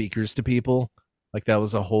sell speakers to people. Like that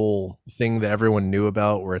was a whole thing that everyone knew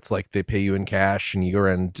about, where it's like they pay you in cash and you go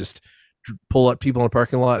around and just pull up people in the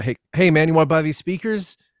parking lot. Hey man, you want to buy these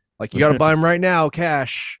speakers? Like you got to buy them right now,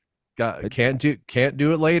 cash. Can't do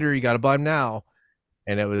it later. You got to buy them now.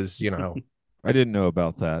 And it was, I didn't know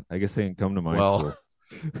about that. I guess they didn't come to my school.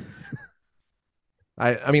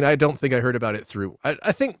 I mean, I don't think I heard about it through.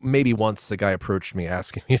 I think maybe once the guy approached me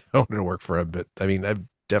asking me if I wanted to work for him, but I mean, I've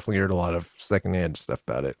definitely heard a lot of secondhand stuff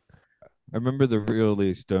about it. I remember the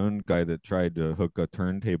really stoned guy that tried to hook a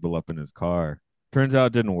turntable up in his car. Turns out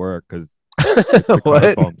it didn't work because the car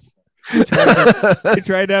What? bumps. He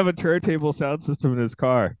tried to have a turntable sound system in his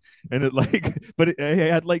car, and it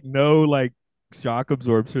had like no like shock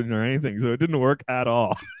absorption or anything, so it didn't work at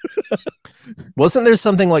all. Wasn't there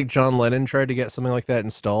something like John Lennon tried to get something like that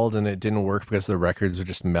installed and it didn't work because the records would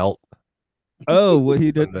just melt? Oh, what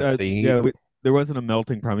he did? The theme. There wasn't a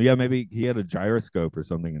melting problem. Yeah, maybe he had a gyroscope or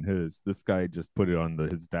something in his. This guy just put it on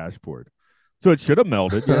his dashboard, so it should have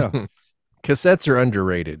melted. Yeah. Cassettes are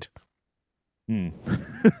underrated. To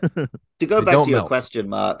go They back don't to your melt. question,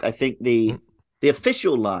 Mark, I think the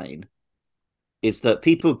official line is that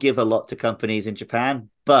people give a lot to companies in Japan,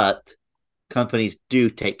 but companies do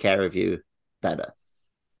take care of you better.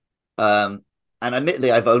 Um, and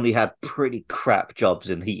admittedly, I've only had pretty crap jobs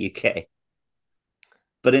in the UK.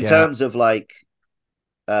 But in Yeah. terms of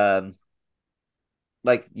um,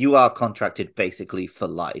 like you are contracted basically for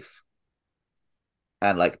life,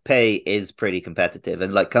 and like pay is pretty competitive,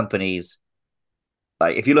 and like companies,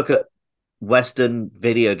 like if you look at Western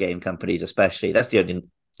video game companies, especially, that's the only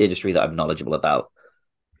industry that I'm knowledgeable about.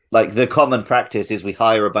 Like the common practice is we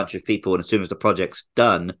hire a bunch of people, and as soon as the project's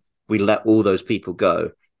done, we let all those people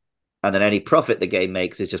go, and then any profit the game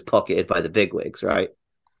makes is just pocketed by the bigwigs, right?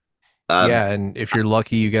 Um, Yeah, and if you're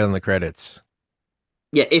lucky, you get on the credits.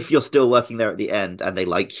 yeah, if you're still working there at the end and they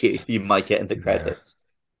like you, you might get in the Yeah. credits.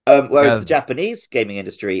 Whereas Yeah. the Japanese gaming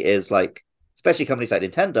industry is like, especially companies like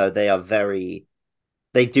Nintendo,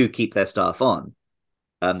 they do keep their staff on.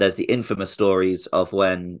 There's the infamous stories of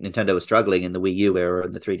when Nintendo was struggling in the Wii U era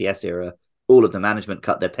and the 3DS era. All of the management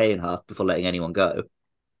cut their pay in half before letting anyone go.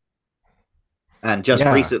 And just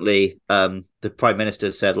Yeah. recently, the prime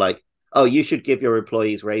minister said like, "Oh, you should give your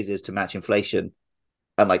employees raises to match inflation."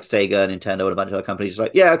 And like Sega, Nintendo, and a bunch of other companies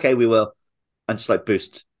like, "Yeah, okay, we will," and just like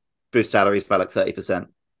boost salaries by like 30%.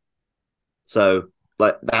 So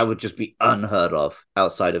like that would just be unheard of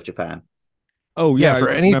outside of Japan. Oh Yeah, yeah, I for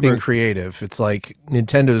anything remember. creative, it's like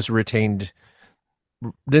Nintendo's retained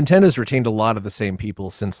a lot of the same people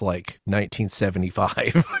since like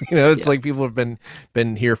 1975. It's Yeah. like people have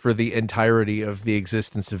been here for the entirety of the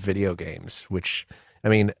existence of video games, which I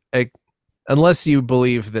mean, unless you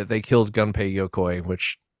believe that they killed Gunpei Yokoi,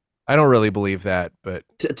 which I don't really believe that, but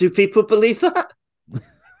Do people believe that?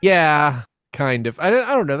 yeah, kind of. I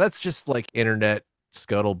don't know. That's just like internet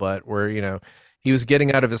scuttlebutt where, he was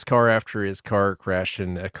getting out of his car after his car crashed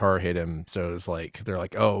and a car hit him. So it was like they're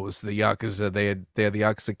like, "Oh, it was the Yakuza. They had the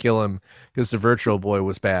Yakuza kill him because the Virtual Boy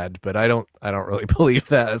was bad." But I don't really believe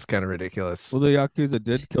that. That's kind of ridiculous. Well, the Yakuza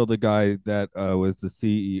did kill the guy that was the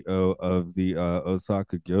CEO of the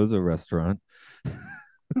Osaka Gyoza restaurant.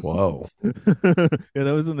 Whoa. Yeah,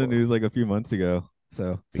 that was in the news like a few months ago.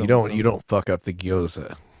 So You don't fuck up the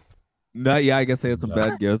gyoza. no, yeah, I guess they had some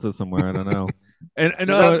bad gyoza somewhere. I don't know. And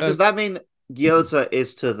Does that mean gyoza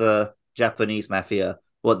is to the Japanese mafia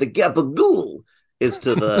what the gabagool is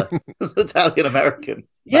to the Italian American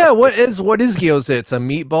Yeah, mafia? what is gyoza? It's a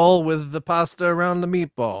meatball with the pasta around the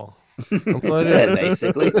meatball. That's what Yeah, it is.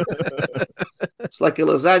 basically. It's like a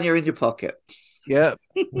lasagna in your pocket. Yep.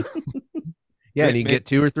 Yeah, and you may- get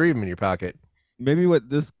two or three of them in your pocket. maybe what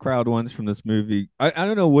this crowd wants from this movie, I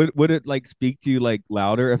don't know, would it like speak to you like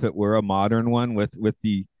louder if it were a modern one with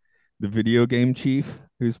the video game chief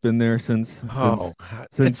who's been there since Oh,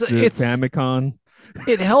 the Famicom?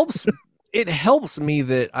 it helps it helps me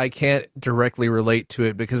that I can't directly relate to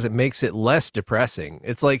it because it makes it less depressing.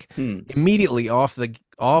 It's like Hmm. immediately off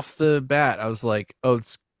the bat, I was like, oh,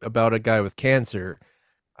 it's about a guy with cancer.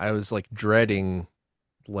 I was like dreading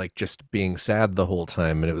like just being sad the whole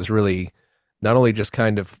time, and it was really not only just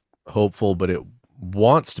kind of hopeful, but it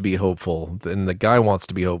wants to be hopeful, and the guy wants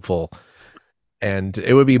to be hopeful. And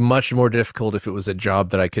it would be much more difficult if it was a job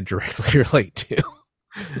that I could directly relate to.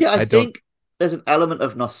 Yeah, I I don't. think there's an element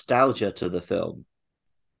of nostalgia to the film,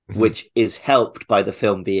 Mhm. which is helped by the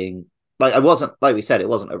film being like I wasn't like we said, it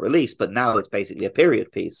wasn't a release, but now it's basically a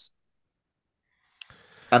period piece.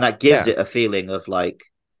 And that gives Yeah, it a feeling of like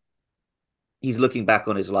he's looking back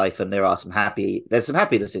on his life and there's some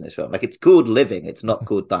happiness in this film. Like it's called living, it's not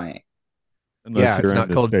called dying. Unless yeah, it's you're in not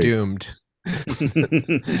the called States. Doomed.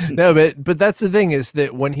 No, but that's the thing is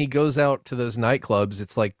that when he goes out to those nightclubs,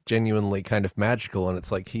 it's like genuinely kind of magical, and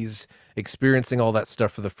it's like he's experiencing all that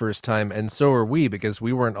stuff for the first time, and so are we because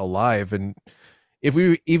we weren't alive, and if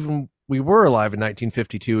we were alive in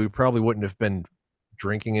 1952, we probably wouldn't have been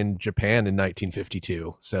drinking in Japan in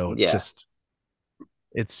 1952. So it's Yeah. just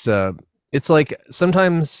it's it's like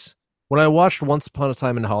sometimes when I watched Once Upon a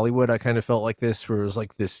Time in Hollywood, I kind of felt like this, where it was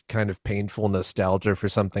like this kind of painful nostalgia for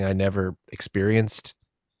something I never experienced.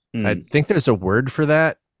 I Hmm. think there's a word for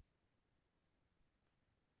that.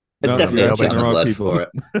 There's No, definitely you're a No, but asking the German wrong word people. for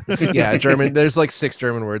it. yeah, German. There's like 6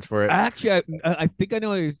 German words for it. Actually, I think I know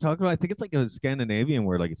what you're talking about. I think it's like a Scandinavian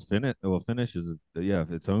word, like it's Finnish. Well, Finnish is yeah,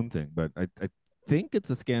 its own thing, but I think it's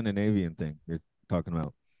a Scandinavian thing you're talking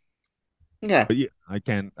about. Yeah. But yeah, I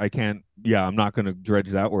can't. Yeah, I'm not gonna dredge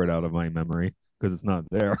that word out of my memory because it's not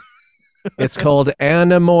there. It's called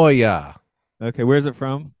Anamoya. Okay, where's it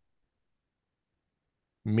from?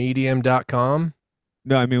 Medium.com.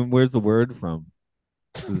 No, I mean, where's the word from?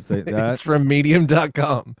 Does it say that? It's from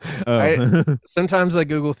medium.com. Oh, Sometimes I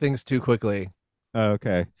Google things too quickly.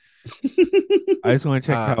 okay. I just want to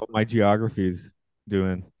check Uh, how my geography's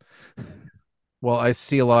doing. Well, I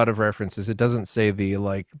see a lot of references. It doesn't say the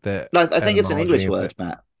No, I think it's an English etymology, word, but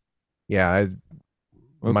Matt. yeah, I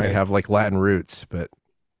might Okay. have like Latin roots, but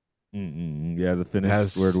Yeah, the Finnish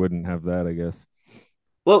has word wouldn't have that, I guess.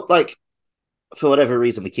 Well, like for whatever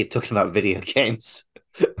reason, we keep talking about video games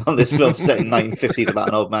on this film set in 1950s about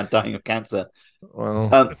an old man dying of cancer. well,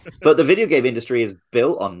 But the video game industry is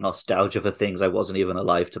built on nostalgia for things I wasn't even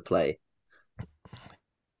alive to play.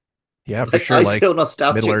 yeah, for Like sure. I Like feel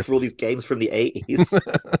Middle nostalgic for all Earth. these games from the 80s.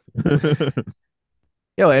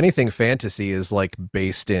 Yeah, well, anything fantasy is like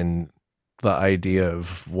based in the idea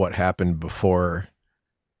of what happened before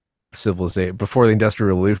civilization, before the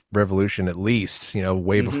Industrial Revolution, at least.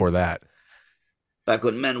 Way Mhm. before that. Back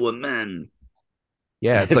when men were men,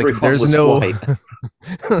 Yeah, it's like everyone there's was no. white.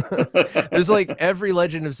 There's like every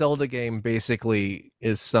Legend of Zelda game basically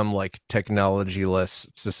is some like technology-less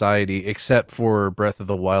society, except for Breath of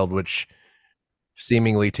the Wild, which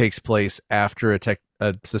seemingly takes place after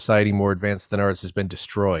a society more advanced than ours has been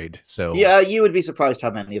destroyed. So Yeah, you would be surprised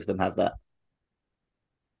how many of them have that.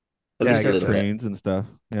 At yeah, I least a Got guess little so. bit. trains and stuff.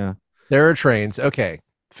 Yeah. There are trains. Okay,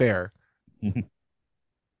 fair.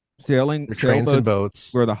 Sailing There are trains and sailboats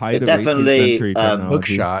boats. were the height It of 18th definitely century Hook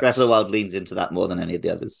technology. Breath of the shots. Wild leans into that more than any of the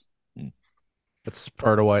others. That's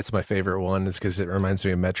part of why it's my favorite one, is because it reminds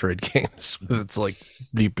me of Metroid games. It's like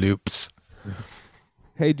bleep bloops.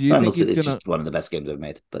 Hey, do you And think also, he's it's gonna just one of the best games I've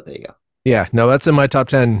made. But there you go. Yeah, no, that's in my top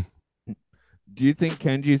 10. do you think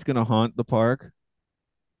Kenji's gonna haunt the park?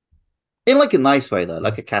 In like a nice way though,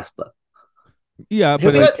 like a Casper. Yeah,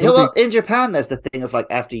 He'll but be like like still be in Japan. There's the thing of like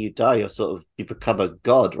after you die, you become a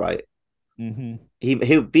god, right? hmm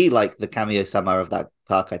He'll be like the cameo summer of that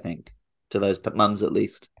park, I think, to those mums at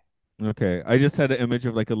least. Okay. I just had an image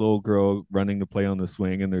of like a little girl running to play on the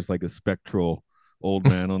swing, and there's like a spectral old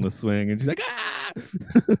man on the swing, and she's like, ah.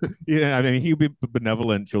 Yeah, I mean, he'd be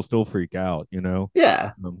benevolent. She'll still freak out, you know?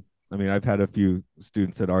 Yeah, I mean, I've had a few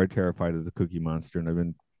students that are terrified of the Cookie Monster, and I've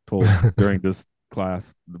been told during this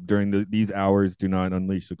class, during these hours, do not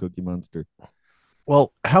unleash the Cookie Monster.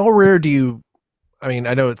 Well, how rare do you? I mean,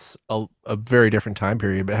 I know it's a very different time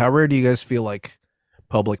period, but how rare do you guys feel like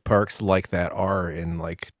public parks like that are in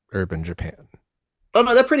like urban Japan? oh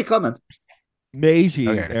no, they're pretty common. Meiji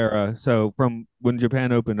Okay. era. So from when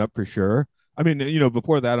Japan opened up for sure. I mean,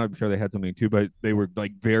 before that, I'm sure they had something too, but they were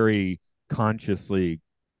like very consciously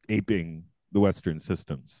aping the Western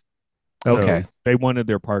systems. So Okay. they wanted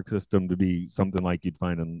their park system to be something like you'd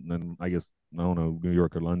find in I guess, I don't know, New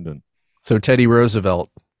York or London. So Teddy Roosevelt,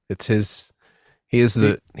 it's his. He,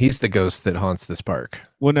 He's the ghost that haunts this park.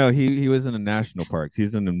 well, no, he was in the national parks.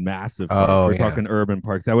 He's in the massive parks. Oh We're yeah. talking urban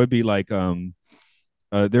parks. That would be like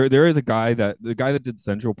there is a guy that the guy that did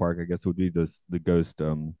Central Park, I guess, would be the ghost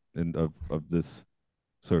of this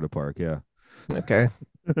sort of park. Yeah. Okay.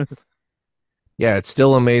 Yeah, it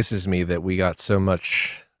still amazes me that we got so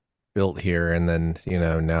much built here, and then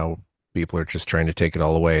now people are just trying to take it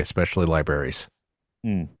all away, especially libraries.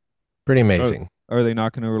 Hmm. Pretty amazing. Are they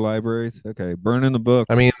knocking over libraries? Okay, burning the books.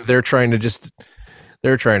 I mean, they're trying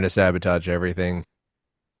to sabotage everything.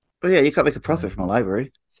 Oh yeah, you can't make a profit from a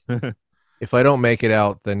library. If I don't make it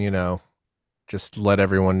out, then just let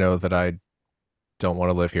everyone know that I don't want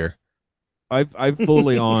to live here. I've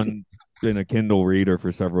fully on been a Kindle reader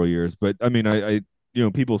for several years, but I mean, I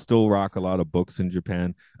people still rock a lot of books in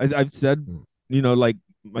Japan. I've said, like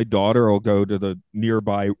my daughter will go to the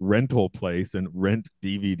nearby rental place and rent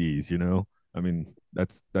DVDs. I mean,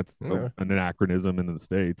 that's Yeah. an anachronism in the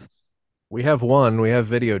States. We have one. We have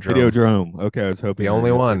Videodrome. Videodrome. Okay, I was hoping The you were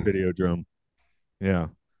only gonna say one. Videodrome. Yeah.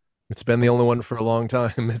 It's been the only one for a long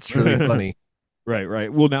time. It's really funny.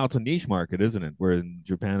 Right. Well, now it's a niche market, isn't it? Where in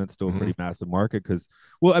Japan it's still a Mhm. pretty massive market because,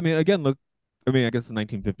 well, I mean, again, look, I mean, I guess in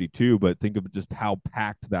 1952, but think of just how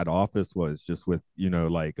packed that office was, just with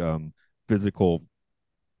like physical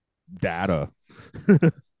data.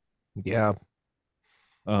 Yeah.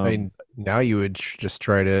 um, I mean, now you would just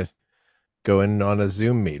try to go in on a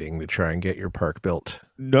Zoom meeting to try and get your park built.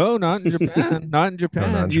 no, not in Japan. Not in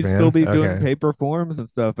Japan. not in You'd Japan? still be doing Okay. paper forms and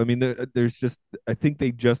stuff. I mean, there's just, I think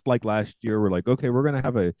they just like last year were like, okay, we're gonna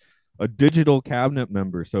have a digital cabinet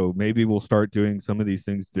member, so maybe we'll start doing some of these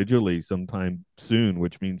things digitally sometime soon,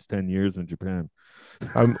 which means 10 years in Japan.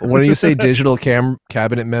 When you say digital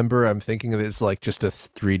cabinet member, I'm thinking of it's like just a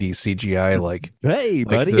 3D CGI, like Hey,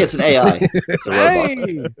 Like buddy. It's an AI. It's a robot.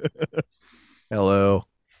 Hey! Hello,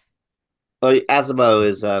 Oh, Asimo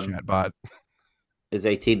chatbot. is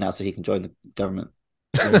 18 now, so he can join the government.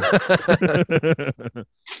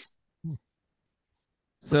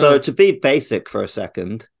 So to be basic for a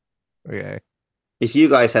second, Okay. if you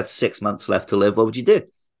guys had 6 months left to live, what would you do?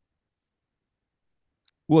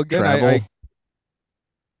 well, again, Travel.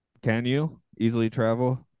 Can you easily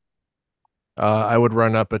travel? I would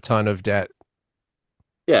run up a ton of debt.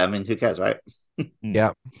 Yeah, I mean, who cares, right?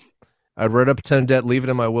 Yeah. I'd run up a ton of debt, leave it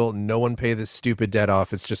in my will. No one pay this stupid debt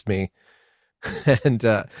off. It's just me. And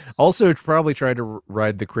also probably try to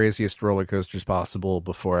ride the craziest roller coasters possible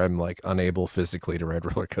before I'm like unable physically to ride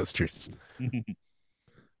roller coasters.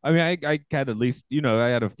 I mean, I had at least, I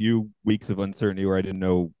had a few weeks of uncertainty where I didn't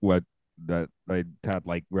know what that I had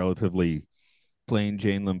like relatively plain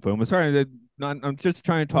Jane lymphoma. Sorry, I'm just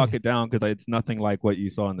trying to talk it down because it's nothing like what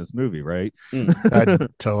you saw in this movie, right? I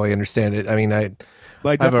totally understand it. I mean, I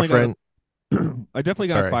have a friend. I definitely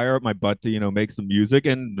got to fire up my butt to, make some music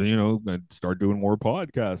and, start doing more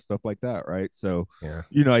podcasts, stuff like that. Right. So, Yeah.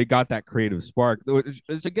 I got that creative spark, which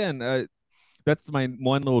again, that's my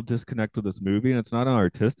one little disconnect with this movie. And it's not an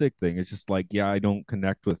artistic thing. It's just like, yeah, I don't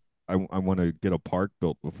connect with, I want to get a park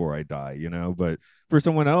built before I die, but for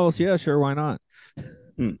someone else, yeah, sure. Why not?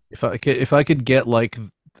 If I could get like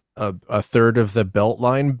a third of the belt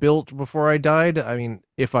line built before I died, I mean,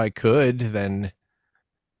 if I could, then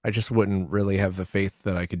I just wouldn't really have the faith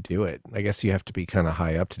that I could do it. I guess you have to be kind of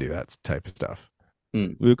high up to do that type of stuff.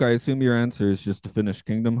 Luke, I assume your answer is just to finish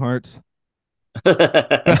Kingdom Hearts. No,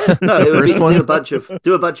 it would be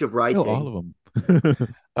do a bunch of writing. No, all of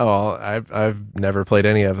them. Oh, I've never played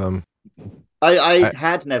any of them. I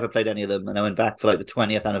had never played any of them, and I went back for like the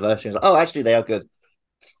 20th anniversary. I was like, oh, actually, they are good.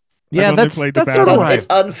 Yeah, that's sort of what it's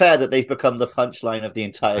unfair that they've become the punchline of the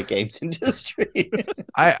entire games industry.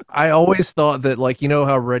 I always thought that, like,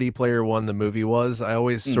 how Ready Player One the movie was. I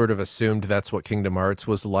always sort of assumed that's what Kingdom Hearts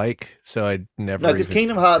was like. So I never. No, because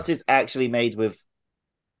Kingdom Hearts is actually made with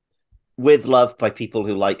love by people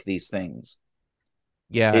who like these things.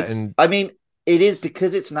 Yeah, I mean, it is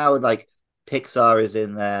because it's now like Pixar is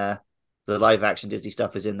in there, the live action Disney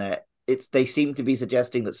stuff is in there. They seem to be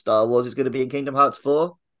suggesting that Star Wars is going to be in Kingdom Hearts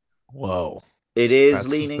 4. Whoa. It is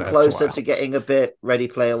leaning closer to getting a bit Ready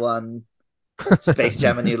Player One, Space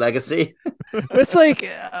Jam: A New Legacy. It's like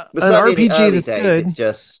an RPG that's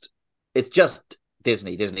good. It's just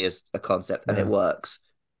Disney. Disney is a concept, and it works,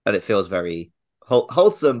 and it feels very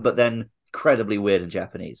wholesome, but then incredibly weird in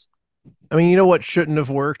Japanese. I mean, you know what shouldn't have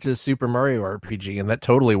worked is Super Mario RPG, and that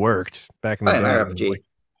totally worked back in the day. Mario RPG.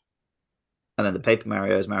 And then the Paper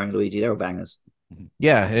Mario's, Mario and Luigi, they were bangers.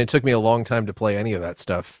 Yeah, and it took me a long time to play any of that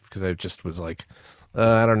stuff because I just was like,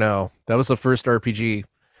 I don't know. That was the first RPG,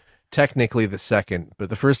 technically the second, but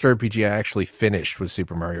the first RPG I actually finished was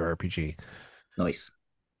Super Mario RPG. Nice.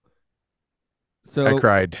 So I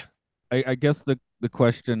cried. I guess the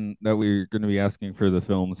question that we're going to be asking for the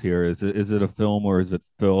films here is it a film or is it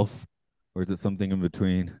filth or is it something in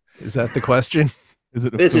between? Is that the question?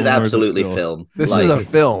 This is absolutely film. This is a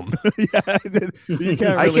film. Yeah, you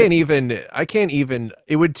can't I can't even.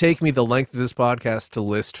 It would take me the length of this podcast to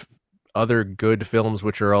list other good films,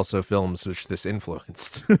 which are also films which this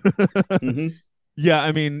influenced. Yeah,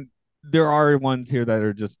 I mean, there are ones here that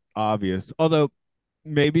are just obvious. Although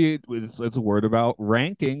maybe it's a word about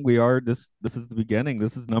ranking. This is the beginning.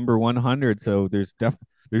 This is number 100. So there's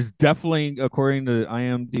definitely, according to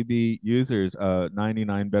IMDb users,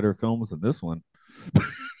 99 better films than this one.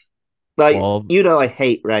 I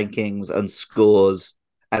hate rankings and scores,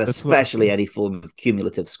 and especially any form of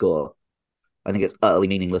cumulative score. I think it's utterly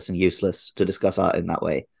meaningless and useless to discuss art in that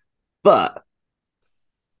way. But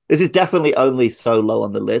this is definitely only so low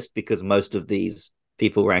on the list because most of these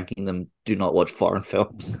people ranking them do not watch foreign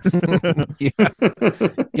films.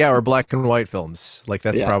 Yeah, or black and white films. Like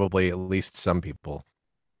that's probably at least some people.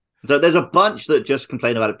 So there's a bunch that just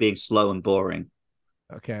complain about it being slow and boring.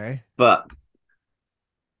 Okay. But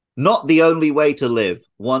not the only way to live,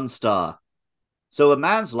 1 star. So a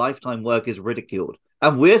man's lifetime work is ridiculed,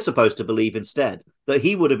 and we're supposed to believe instead that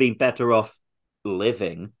he would have been better off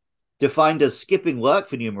living, defined as skipping work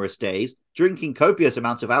for numerous days, drinking copious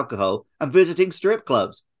amounts of alcohol, and visiting strip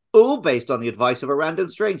clubs, all based on the advice of a random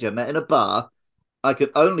stranger met in a bar. I can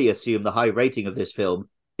only assume the high rating of this film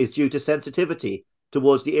is due to sensitivity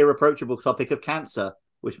towards the irreproachable topic of cancer,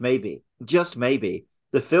 which maybe, just maybe,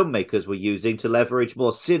 the filmmakers were using to leverage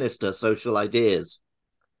more sinister social ideas.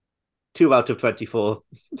 2 out of 24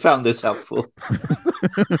 found this helpful.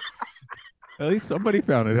 At least somebody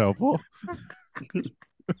found it helpful.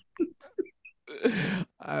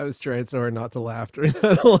 I was trying so hard not to laugh during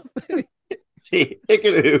that whole thing. See,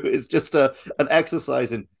 Ikiru is just an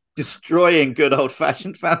exercise in destroying good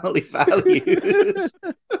old-fashioned family values.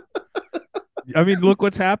 I mean, look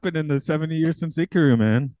what's happened in the 70 years since Ikiru,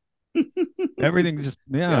 man. Everything's just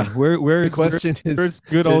where's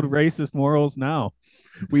good old racist morals now?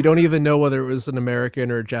 We don't even know whether it was an American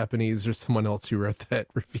or Japanese or someone else who wrote that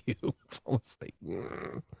review. It's almost like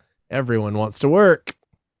Everyone wants to work.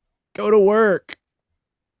 Go to work.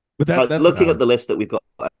 But that's looking valid. at the list that we've got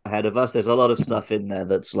ahead of us, there's a lot of stuff in there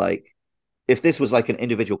that's like, if this was like an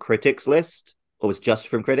individual critics list or was just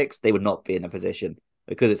from critics, they would not be in a position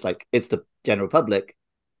because it's like it's the general public.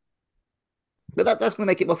 But that's going to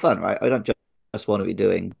make it more fun, right? I don't just want to be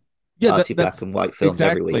doing arty black that's and white films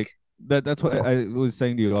every exactly week. that's what I was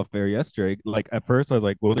saying to you off air yesterday. Like at first I was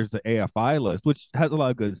like, well, there's the AFI list, which has a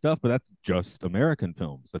lot of good stuff, but that's just American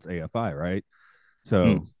films. That's AFI, right?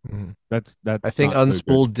 So that's I think not so good.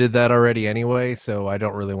 Unspooled did that already anyway, so I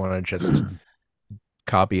don't really want to just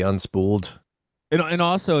copy Unspooled. And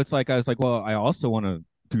also it's like I was like, well, I also want to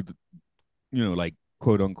do the, like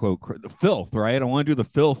quote unquote the filth, right? I want to do the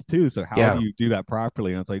filth too. So how do you do that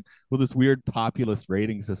properly? And it's like, well, this weird populist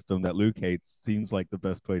rating system that Luke hates seems like the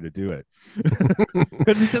best way to do it.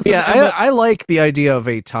 I like the idea of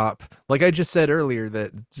a top. Like I just said earlier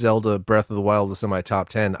that Zelda Breath of the Wild is in my top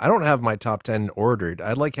 10. I don't have my top 10 ordered.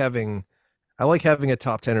 I like having a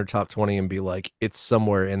top 10 or top 20 and be like, it's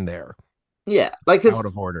somewhere in there. Yeah, like out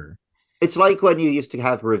of order. It's like when you used to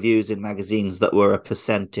have reviews in magazines that were a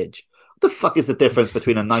percentage. What the fuck is the difference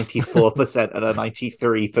between a 94% and a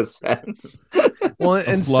 93%? Well,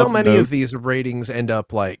 and so many of these ratings end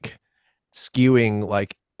up like skewing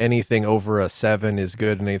like anything over a 7 is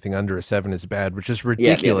good and anything under a 7 is bad, which is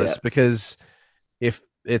ridiculous because if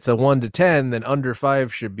it's a 1 to 10, then under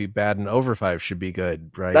 5 should be bad and over 5 should be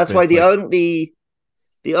good, right? That's why the only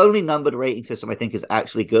numbered rating system I think is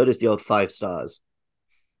actually good is the old 5 stars.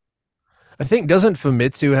 I think doesn't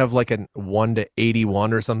Famitsu have like a 1 to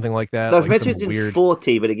 81 or something like that? No, like Famitsu's in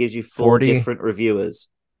 40, but it gives you 40 different reviewers.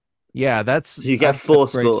 Yeah, that's so you get 4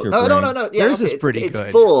 scores. No. Yeah, yours is pretty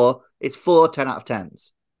good. It's 4 10 out of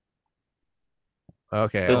 10s.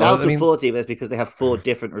 Okay, it's out of 40, but it's because they have 4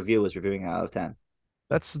 different reviewers reviewing out of 10.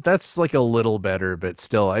 That's like a little better, but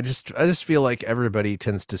still, I just feel like everybody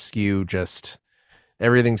tends to skew. Just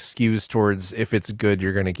everything skews towards if it's good,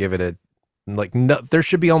 you're going to give it a. Like there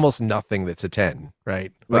should be almost nothing that's a 10,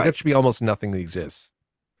 right? Like that should be almost nothing that exists.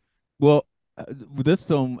 Well, this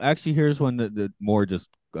film actually here's one that more just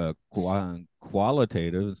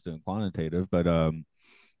qualitative instead of quantitative, but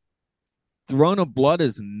Throne of Blood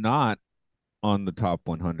is not on the top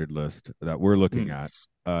 100 list that we're looking at.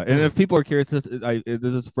 And if people are curious, this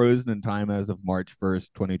is frozen in time as of March 1st,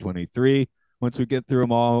 2023. Once we get through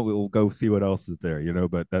them all, we'll go see what else is there,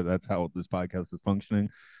 but that's how this podcast is functioning.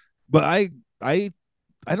 But I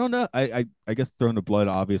don't know. I guess Throne of Blood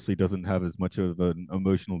obviously doesn't have as much of an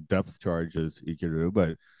emotional depth charge as Ikiru,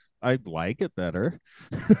 but I like it better.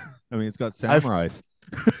 I mean, it's got samurais.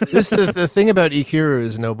 The thing about Ikiru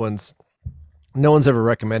is no one's ever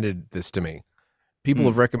recommended this to me. People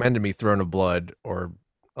have recommended me Throne of Blood or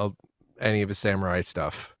any of his samurai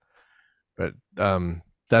stuff, but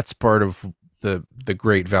that's part of the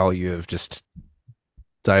great value of just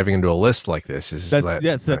diving into a list like this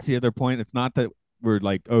that's the other point. It's not that we're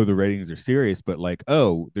like, oh, the ratings are serious, but like,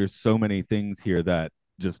 oh, there's so many things here that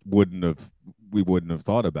just we wouldn't have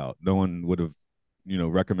thought about. No one would have,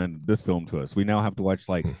 recommended this film to us. We now have to watch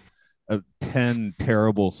like 10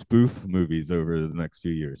 terrible spoof movies over the next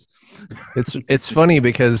few years. It's funny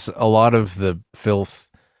because a lot of the filth,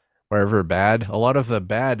 wherever bad, a lot of the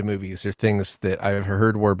bad movies are things that I've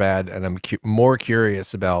heard were bad and I'm more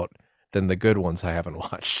curious about than the good ones I haven't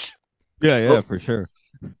watched. Yeah, for sure.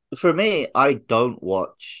 For me, I don't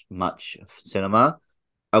watch much cinema.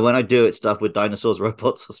 And when I do, it's stuff with dinosaurs,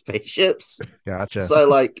 robots, or spaceships. Gotcha. So,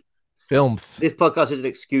 like, films. This podcast is an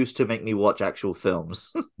excuse to make me watch actual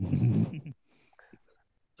films.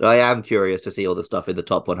 So I am curious to see all the stuff in the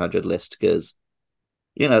top 100 list because,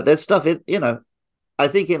 there's stuff in, I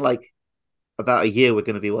think in like about a year we're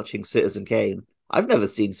going to be watching Citizen Kane. I've never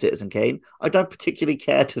seen Citizen Kane. I don't particularly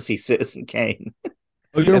care to see Citizen Kane.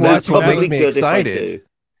 Oh, you're that's what makes me excited.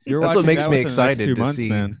 That's what makes me excited to see.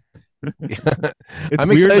 Man. It's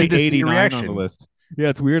I'm excited to see your reaction on the list. Yeah,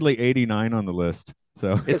 it's weirdly 89 on the list.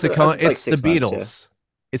 So it's the Beatles.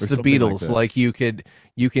 It's the Beatles. Like you can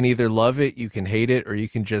either love it, you can hate it, or you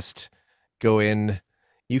can just go in.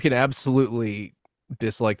 You can absolutely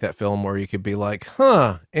dislike that film, or you could be like,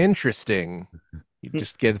 "Huh, interesting." You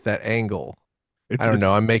just get that angle. I don't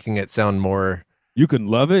know. I'm making it sound more. You can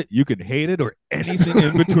love it, you can hate it, or anything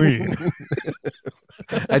in between.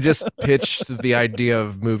 I just pitched the idea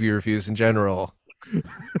of movie reviews in general.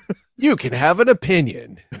 You can have an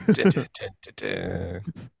opinion.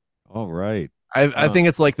 All right. I think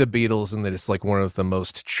it's like the Beatles in that it's like one of the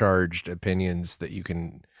most charged opinions that you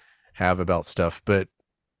can have about stuff. But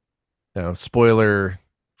spoiler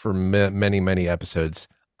for many, many episodes.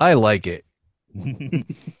 I like it.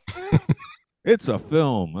 It's a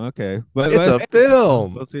film. Okay. But It's a hey,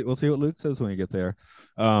 film. we'll see what Luke says when we get there.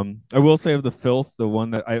 I will say of the filth, the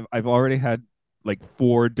one that I've already had like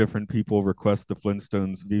 4 different people request the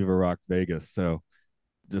Flintstones Viva Rock Vegas. So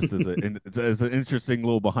just as an interesting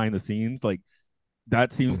little behind the scenes, like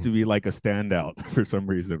that seems to be like a standout for some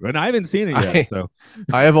reason. And I haven't seen it yet. So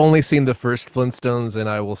I have only seen the first Flintstones, and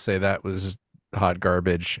I will say that was hot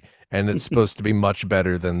garbage. And it's supposed to be much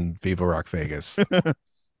better than Viva Rock Vegas.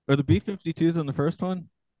 are the B-52s in the first one?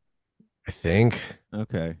 I think.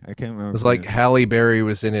 Okay. I can't remember. It was like Halle Berry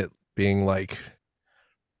was in it being like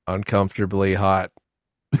uncomfortably hot.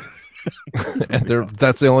 And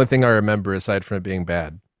that's the only thing I remember aside from it being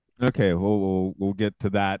bad. Okay, we'll get to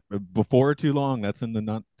that before too long. That's in the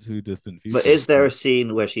not too distant future. But is there a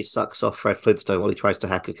scene where she sucks off Fred Flintstone while he tries to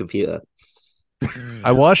hack a computer?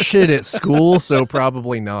 I watched it at school, so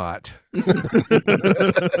probably not.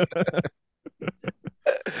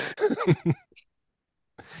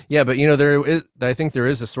 Yeah, but I think there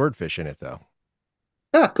is a swordfish in it though.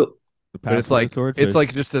 Ah, cool. But it's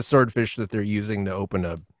like just a swordfish that they're using to open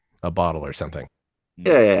a bottle or something.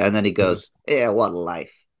 Yeah, and then he goes, "Yeah, what a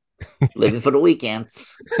life, living for the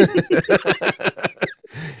weekends."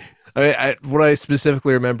 What I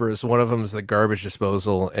specifically remember is one of them is the garbage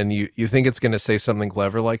disposal, and you think it's going to say something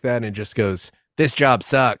clever like that, and it just goes, "This job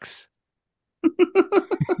sucks."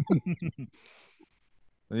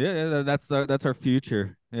 Yeah, that's our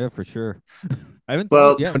future. Yeah, for sure. I haven't.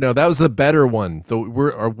 Well, yeah. No, that was the better one.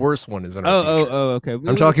 Our worst one is in our future. Okay.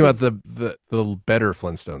 I'm talking about the better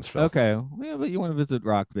Flintstones film. Okay, yeah, but you want to visit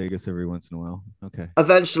Rock Vegas every once in a while. Okay.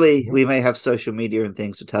 Eventually, we may have social media and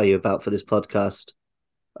things to tell you about for this podcast.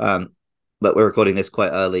 But we're recording this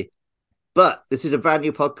quite early. But this is a brand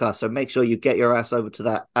new podcast, so make sure you get your ass over to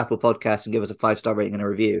that Apple Podcast and give us a 5-star rating and a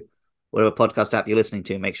review. Whatever podcast app you're listening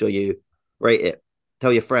to, make sure you rate it.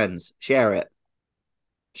 Tell your friends, share it,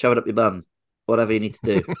 shove it up your bum, whatever you need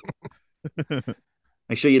to do.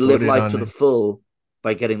 Make sure you live life to the full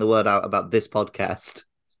by getting the word out about this podcast.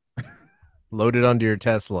 Load it onto your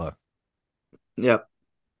Tesla. Yep.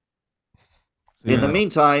 Yeah. In the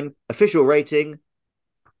meantime, official rating,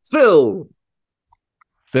 film.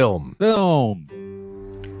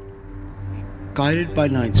 Guided by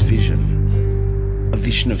night's vision, a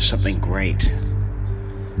vision of something great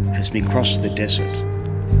has me cross the desert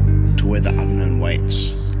to where the unknown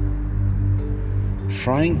waits.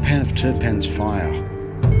 Frying pan of Turpan's fire,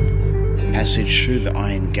 passage through the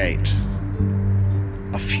iron gate,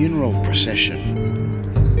 a funeral procession,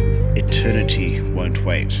 eternity won't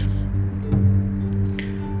wait.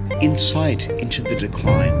 Insight into the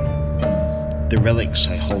decline, the relics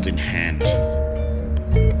I hold in hand,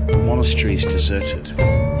 monasteries deserted,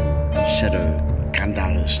 shadow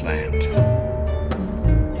Gandhara's land.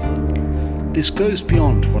 This goes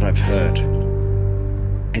beyond what I've heard,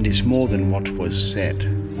 and is more than what was said.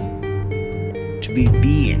 To be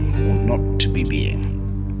being or not to be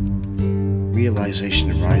being,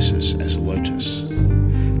 realization arises as a lotus,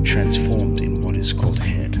 transformed in what is called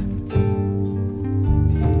head.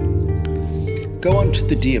 Go on to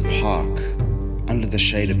the deer park, under the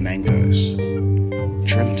shade of mangoes,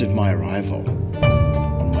 dreamt of my arrival,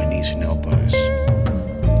 on my knees and elbows.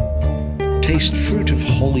 Taste fruit of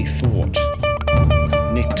holy thought,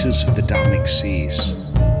 nectars of the Dharmic seas.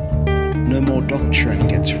 No more doctrine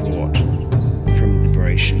gets wrought from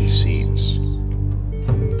liberation seeds.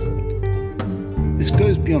 This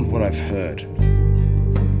goes beyond what I've heard,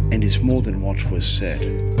 and is more than what was said.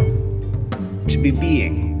 To be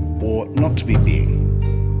being, or not to be being,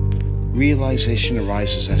 realization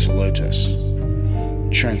arises as a lotus,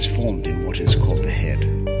 transformed in what is called the head.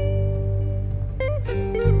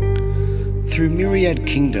 Through myriad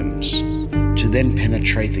kingdoms, to then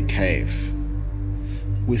penetrate the cave,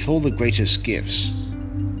 with all the greatest gifts,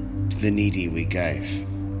 to the needy we gave.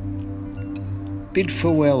 Bid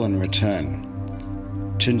farewell and return,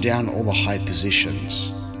 turn down all the high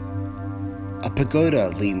positions. A pagoda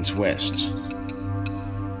leans west,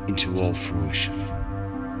 into all fruition.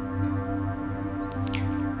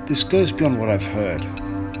 This goes beyond what I've heard,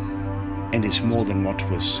 and is more than what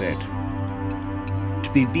was said.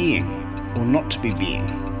 To be being, or not to be being,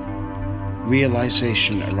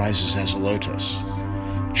 realization arises as a lotus,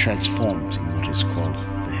 transformed in what is called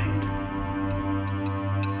the head.